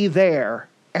shall be there,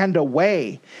 and a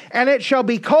way, and it shall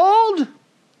be called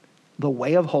the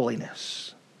way of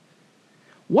holiness.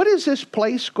 What is this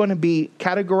place going to be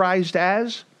categorized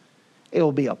as? It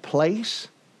will be a place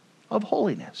of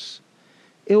holiness.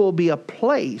 It will be a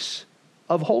place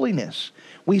of holiness.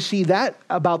 We see that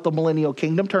about the millennial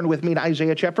kingdom. Turn with me to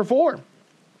Isaiah chapter 4.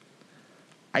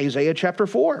 Isaiah chapter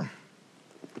 4.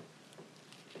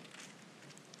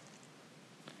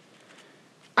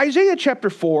 Isaiah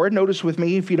chapter 4, notice with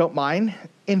me, if you don't mind,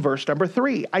 in verse number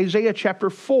 3. Isaiah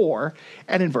chapter 4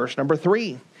 and in verse number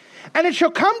 3. And it shall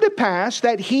come to pass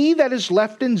that he that is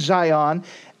left in Zion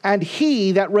and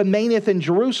he that remaineth in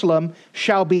Jerusalem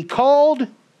shall be called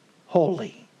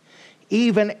holy,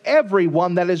 even every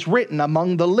one that is written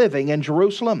among the living in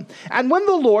Jerusalem. And when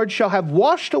the Lord shall have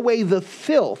washed away the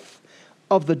filth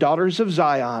of the daughters of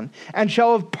Zion, and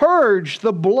shall have purged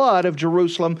the blood of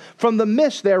Jerusalem from the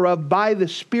midst thereof by the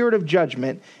spirit of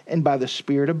judgment and by the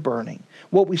spirit of burning.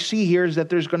 What we see here is that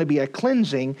there's going to be a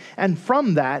cleansing, and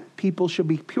from that, people shall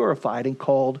be purified and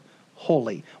called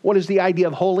holy. What is the idea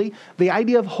of holy? The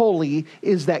idea of holy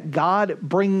is that God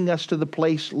bringing us to the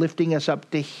place, lifting us up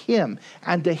to Him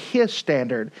and to His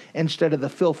standard instead of the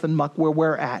filth and muck where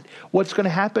we're at. What's going to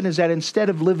happen is that instead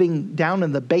of living down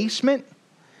in the basement,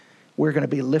 we're going to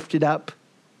be lifted up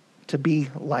to be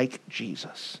like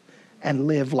Jesus and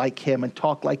live like Him and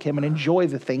talk like Him and enjoy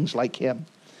the things like Him.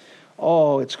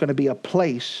 Oh, it's going to be a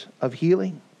place of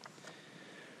healing.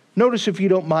 Notice, if you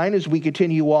don't mind, as we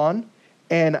continue on,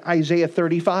 and Isaiah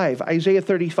 35. Isaiah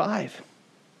 35.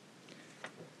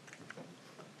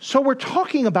 So we're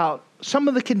talking about some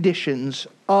of the conditions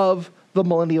of the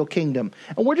millennial kingdom.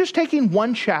 And we're just taking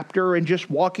one chapter and just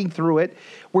walking through it.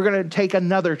 We're going to take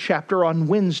another chapter on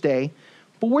Wednesday.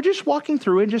 But we're just walking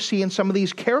through and just seeing some of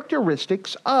these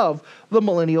characteristics of the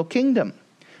millennial kingdom.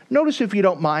 Notice, if you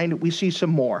don't mind, we see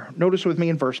some more. Notice with me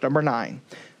in verse number 9.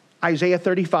 Isaiah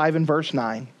 35 and verse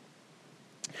 9.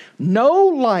 No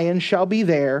lion shall be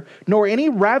there, nor any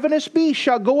ravenous beast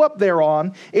shall go up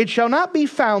thereon. It shall not be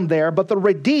found there, but the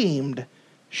redeemed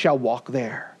shall walk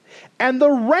there. And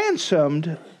the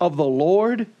ransomed of the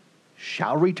Lord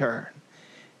shall return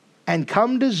and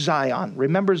come to Zion.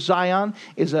 Remember, Zion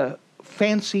is a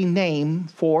fancy name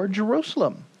for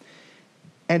Jerusalem.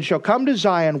 And shall come to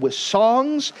Zion with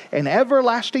songs and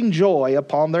everlasting joy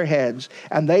upon their heads.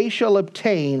 And they shall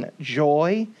obtain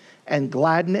joy and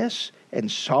gladness, and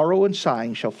sorrow and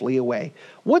sighing shall flee away.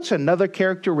 What's another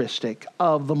characteristic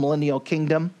of the millennial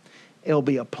kingdom? It'll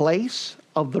be a place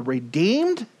of the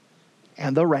redeemed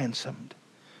and the ransomed.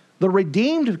 The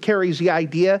redeemed carries the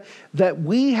idea that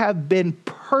we have been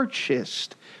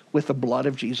purchased with the blood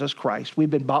of Jesus Christ. We've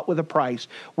been bought with a price.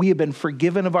 We have been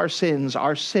forgiven of our sins.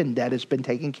 Our sin debt has been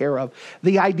taken care of.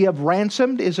 The idea of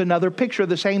ransomed is another picture of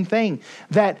the same thing,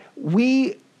 that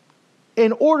we,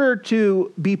 in order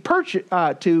to be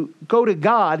to go to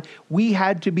God, we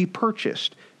had to be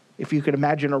purchased. If you could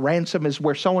imagine, a ransom is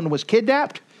where someone was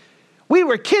kidnapped. We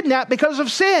were kidnapped because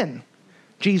of sin.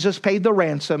 Jesus paid the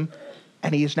ransom,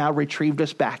 and He has now retrieved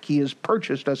us back. He has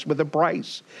purchased us with a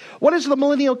price. What is the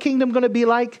millennial kingdom going to be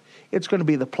like? It's going to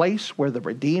be the place where the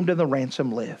redeemed and the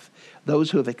ransomed live. Those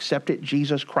who have accepted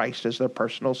Jesus Christ as their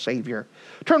personal Savior.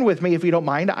 Turn with me, if you don't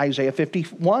mind, to Isaiah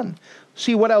 51.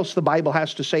 See what else the Bible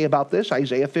has to say about this.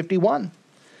 Isaiah 51.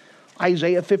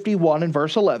 Isaiah 51 and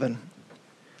verse 11.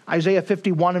 Isaiah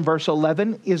 51 and verse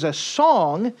 11 is a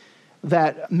song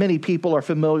that many people are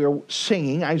familiar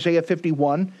singing. Isaiah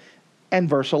 51 and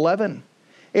verse 11.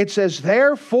 It says,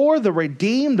 therefore the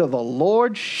redeemed of the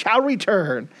Lord shall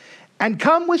return and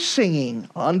come with singing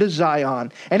unto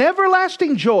Zion, and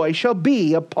everlasting joy shall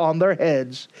be upon their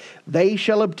heads. They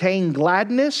shall obtain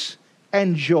gladness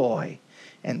and joy,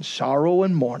 and sorrow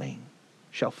and mourning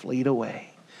shall flee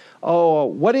away. Oh,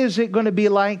 what is it going to be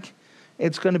like?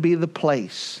 It's going to be the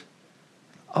place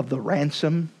of the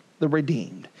ransomed, the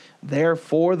redeemed.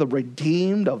 Therefore the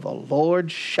redeemed of the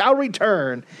Lord shall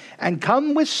return and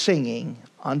come with singing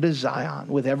unto Zion,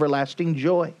 with everlasting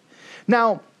joy.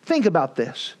 Now, think about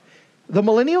this. The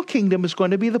millennial kingdom is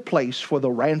going to be the place for the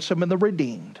ransom and the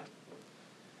redeemed.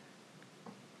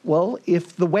 Well,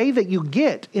 if the way that you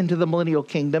get into the millennial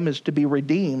kingdom is to be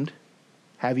redeemed,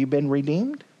 have you been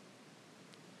redeemed?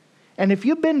 And if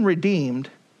you've been redeemed,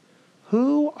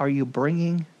 who are you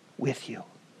bringing with you?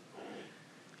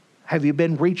 Have you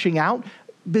been reaching out?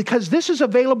 Because this is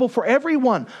available for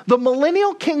everyone. The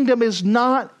millennial kingdom is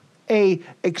not an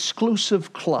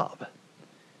exclusive club.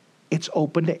 It's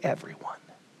open to everyone.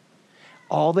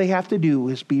 All they have to do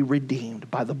is be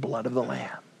redeemed by the blood of the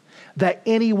Lamb. That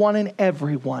anyone and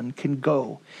everyone can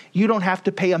go. You don't have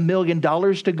to pay $1 million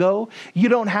to go. You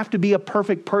don't have to be a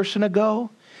perfect person to go.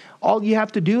 All you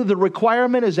have to do, the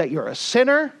requirement is that you're a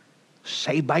sinner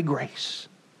saved by grace.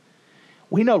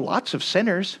 We know lots of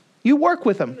sinners. You work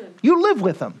with them. You live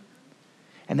with them.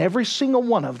 And every single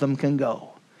one of them can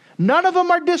go. None of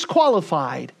them are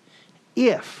disqualified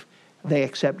if they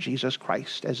accept Jesus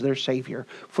Christ as their Savior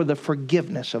for the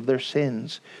forgiveness of their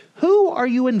sins. Who are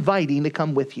you inviting to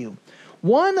come with you?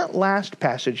 One last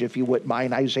passage, if you wouldn't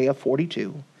mind, Isaiah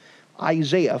 42.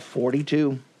 Isaiah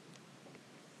 42.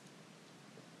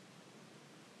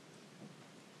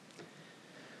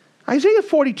 Isaiah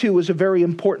 42 is a very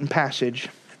important passage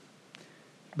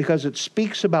because it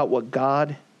speaks about what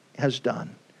God has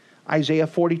done. Isaiah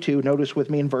 42, notice with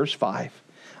me in verse 5.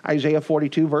 Isaiah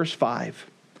 42, verse 5.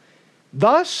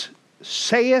 Thus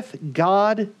saith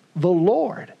God the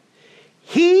Lord,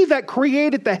 He that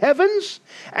created the heavens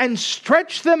and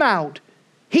stretched them out,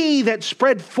 He that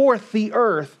spread forth the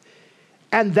earth,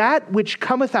 and that which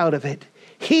cometh out of it,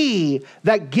 He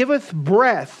that giveth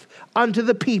breath unto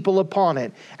the people upon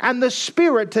it, and the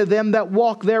spirit to them that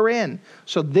walk therein.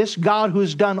 So this God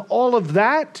who's done all of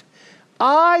that,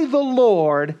 I, the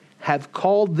Lord, have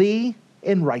called thee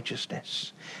in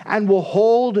righteousness, and will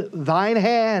hold thine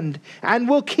hand, and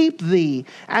will keep thee,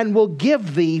 and will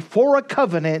give thee for a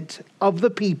covenant of the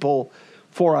people,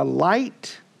 for a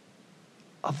light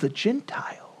of the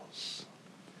Gentiles.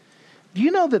 Do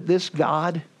you know that this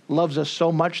God loves us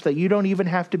so much that you don't even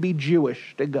have to be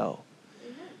Jewish to go?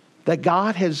 That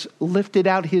God has lifted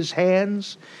out His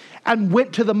hands and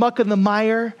went to the muck and the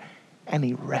mire, and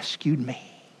He rescued me,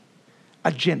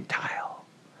 a Gentile.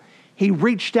 He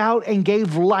reached out and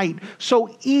gave light,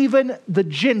 so even the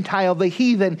Gentile, the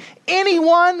heathen,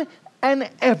 anyone and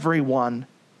everyone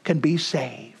can be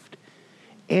saved.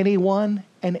 Anyone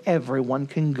and everyone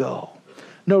can go.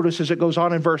 Notice as it goes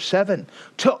on in verse 7,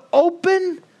 to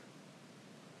open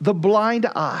the blind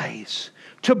eyes,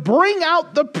 to bring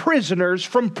out the prisoners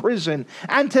from prison,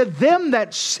 and to them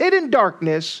that sit in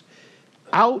darkness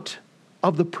out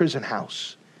of the prison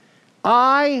house.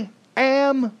 I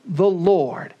am the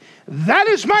Lord. That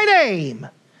is my name.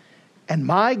 And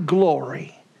my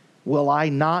glory will I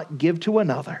not give to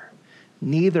another,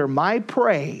 neither my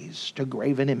praise to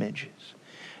graven images.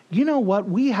 You know what?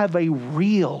 We have a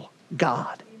real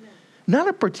God. Not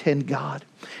a pretend God.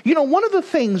 You know, one of the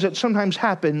things that sometimes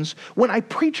happens when I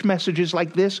preach messages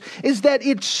like this is that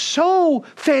it's so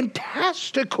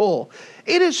fantastical.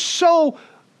 It is so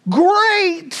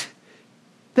great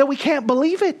that we can't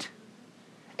believe it.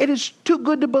 It is too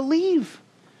good to believe.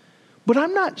 But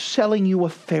I'm not selling you a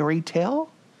fairy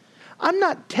tale. I'm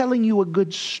not telling you a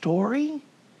good story.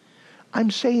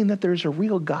 I'm saying that there's a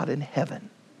real God in heaven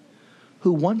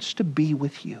who wants to be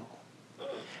with you.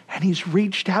 And He's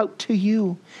reached out to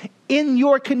you in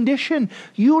your condition.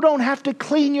 You don't have to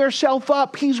clean yourself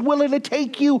up. He's willing to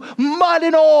take you, mud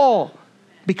and all,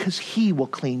 because He will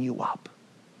clean you up.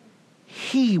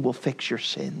 He will fix your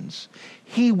sins.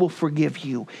 He will forgive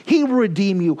you. He will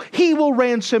redeem you. He will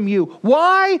ransom you.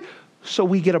 Why? So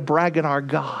we get to brag on our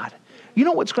God. You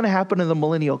know what's going to happen in the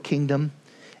millennial kingdom?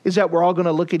 Is that we're all going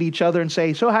to look at each other and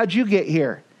say, so how'd you get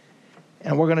here?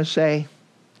 And we're going to say,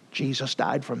 Jesus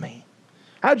died for me.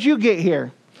 How'd you get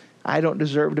here? I don't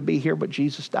deserve to be here, but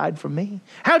Jesus died for me.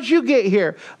 How'd you get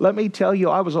here? Let me tell you,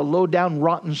 I was a low-down,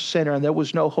 rotten sinner, and there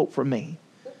was no hope for me.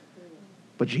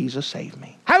 But Jesus saved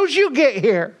me. How'd you get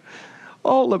here?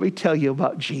 Oh, let me tell you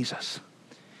about Jesus.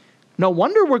 No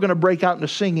wonder we're going to break out into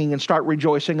singing and start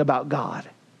rejoicing about God.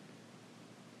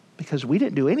 Because we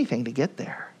didn't do anything to get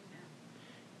there.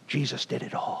 Jesus did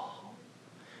it all.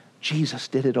 Jesus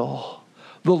did it all.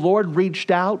 The Lord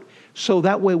reached out so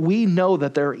that way we know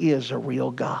that there is a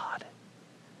real God.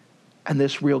 And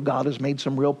this real God has made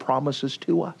some real promises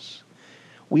to us.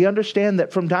 We understand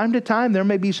that from time to time there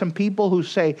may be some people who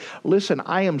say, listen,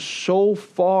 I am so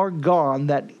far gone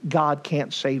that God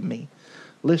can't save me.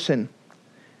 Listen,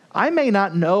 I may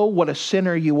not know what a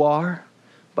sinner you are,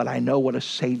 but I know what a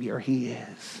Savior He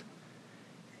is.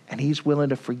 And He's willing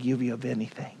to forgive you of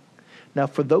anything. Now,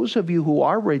 for those of you who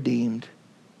are redeemed,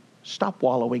 stop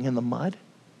wallowing in the mud.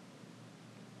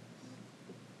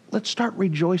 Let's start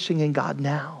rejoicing in God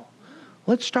now.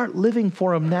 Let's start living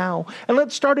for Him now. And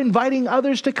let's start inviting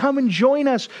others to come and join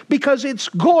us, because it's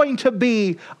going to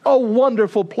be a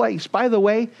wonderful place. By the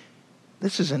way,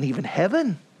 this isn't even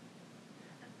heaven.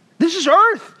 This is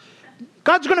earth.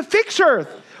 God's going to fix earth.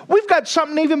 We've got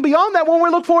something even beyond that when we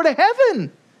look forward to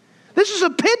heaven. This is a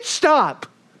pit stop.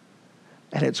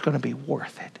 And it's going to be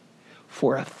worth it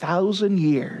for 1,000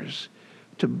 years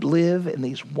to live in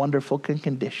these wonderful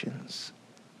conditions.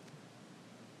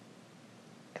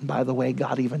 And by the way,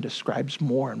 God even describes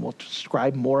more, and we'll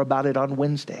describe more about it on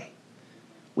Wednesday.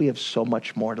 We have so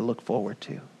much more to look forward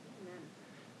to. Amen.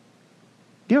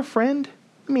 Dear friend,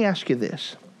 let me ask you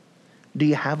this. Do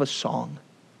you have a song?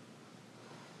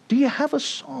 Do you have a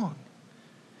song?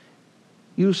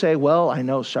 You say, well, I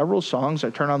know several songs. I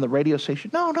turn on the radio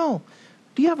station. No.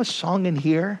 Do you have a song in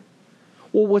here?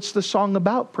 Well, what's the song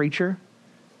about, preacher?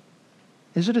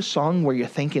 Is it a song where you're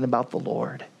thinking about the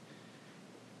Lord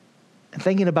and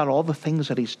thinking about all the things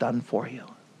that He's done for you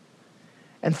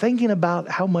and thinking about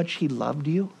how much He loved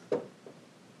you?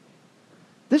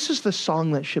 This is the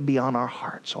song that should be on our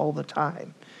hearts all the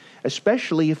time,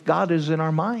 especially if God is in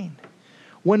our mind.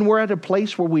 When we're at a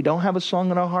place where we don't have a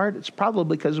song in our heart, it's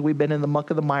probably because we've been in the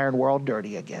muck of the mire and we're all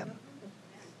dirty again.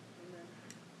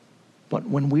 But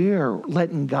when we're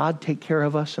letting God take care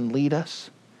of us and lead us,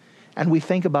 and we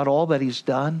think about all that He's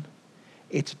done,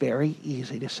 it's very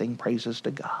easy to sing praises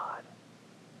to God.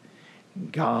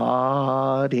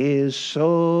 God is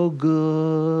so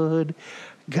good.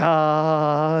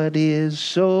 God is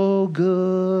so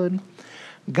good.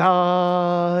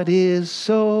 God is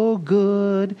so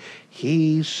good.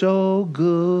 He's so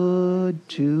good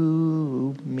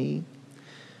to me.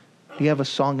 Do you have a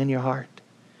song in your heart?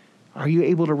 Are you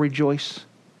able to rejoice?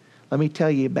 Let me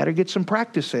tell you, you better get some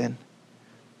practice in.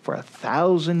 For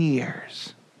 1,000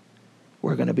 years,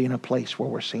 we're going to be in a place where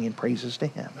we're singing praises to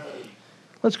Him.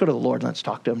 Let's go to the Lord and let's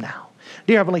talk to Him now.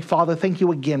 Dear Heavenly Father, thank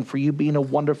you again for you being a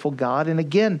wonderful God. And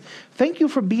again, thank you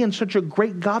for being such a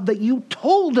great God that you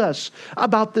told us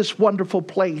about this wonderful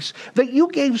place, that you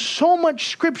gave so much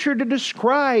scripture to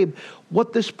describe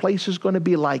what this place is going to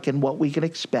be like and what we can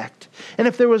expect. And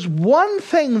if there was one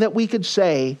thing that we could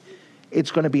say,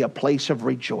 it's going to be a place of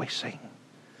rejoicing.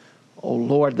 Oh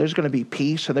Lord, there's going to be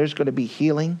peace and there's going to be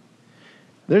healing.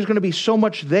 There's going to be so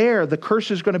much there. The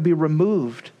curse is going to be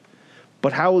removed.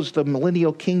 But how is the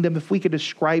millennial kingdom, if we could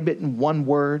describe it in one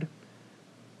word?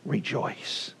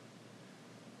 Rejoice.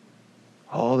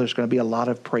 Oh, there's going to be a lot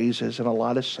of praises and a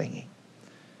lot of singing.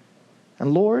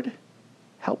 And Lord,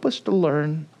 help us to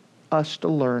learn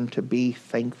to be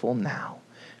thankful now.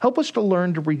 Help us to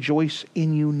learn to rejoice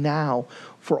in you now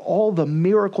for all the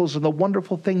miracles and the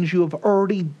wonderful things you have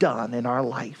already done in our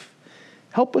life.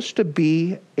 Help us to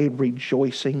be a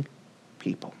rejoicing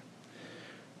people.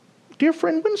 Dear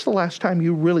friend, when's the last time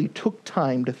you really took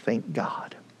time to thank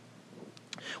God?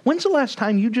 When's the last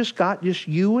time you just got just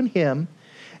you and Him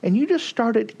and you just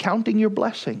started counting your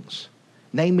blessings,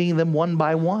 naming them one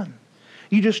by one?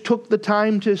 You just took the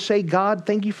time to say, God,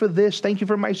 thank you for this. Thank you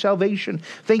for my salvation.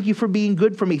 Thank you for being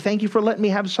good for me. Thank you for letting me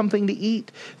have something to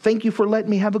eat. Thank you for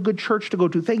letting me have a good church to go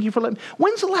to. Thank you for letting me.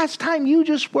 When's the last time you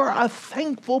just were a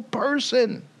thankful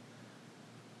person?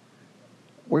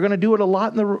 We're going to do it a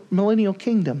lot in the millennial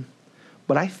kingdom.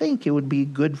 But I think it would be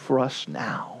good for us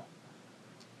now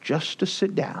just to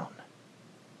sit down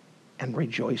and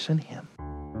rejoice in Him.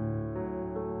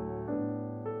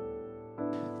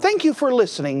 Thank you for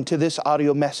listening to this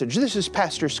audio message. This is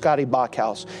Pastor Scotty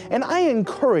Bachhaus, and I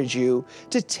encourage you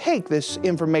to take this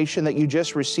information that you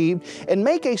just received and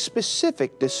make a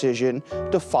specific decision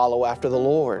to follow after the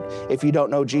Lord. If you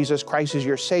don't know Jesus Christ as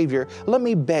your Savior, let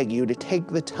me beg you to take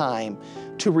the time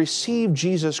to receive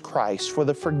Jesus Christ for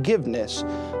the forgiveness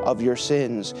of your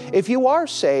sins. If you are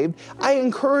saved, I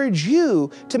encourage you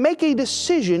to make a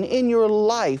decision in your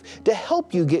life to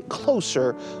help you get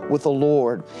closer with the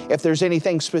Lord. If there's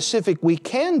anything specific we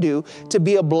can do to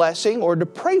be a blessing or to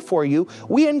pray for you,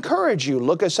 we encourage you.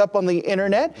 Look us up on the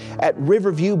internet at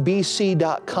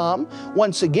riverviewbc.com.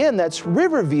 Once again, that's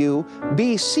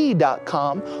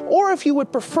riverviewbc.com. Or if you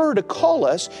would prefer to call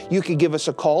us, you could give us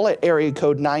a call at area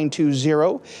code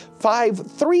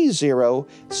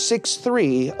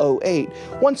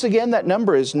 920-530-6308. Once again, that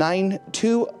number is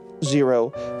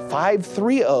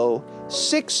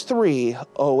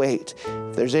 920-530-6308.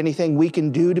 If there's anything we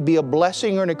can do to be a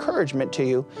blessing or an encouragement to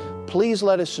you, please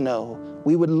let us know.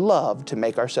 We would love to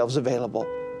make ourselves available.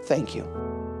 Thank you.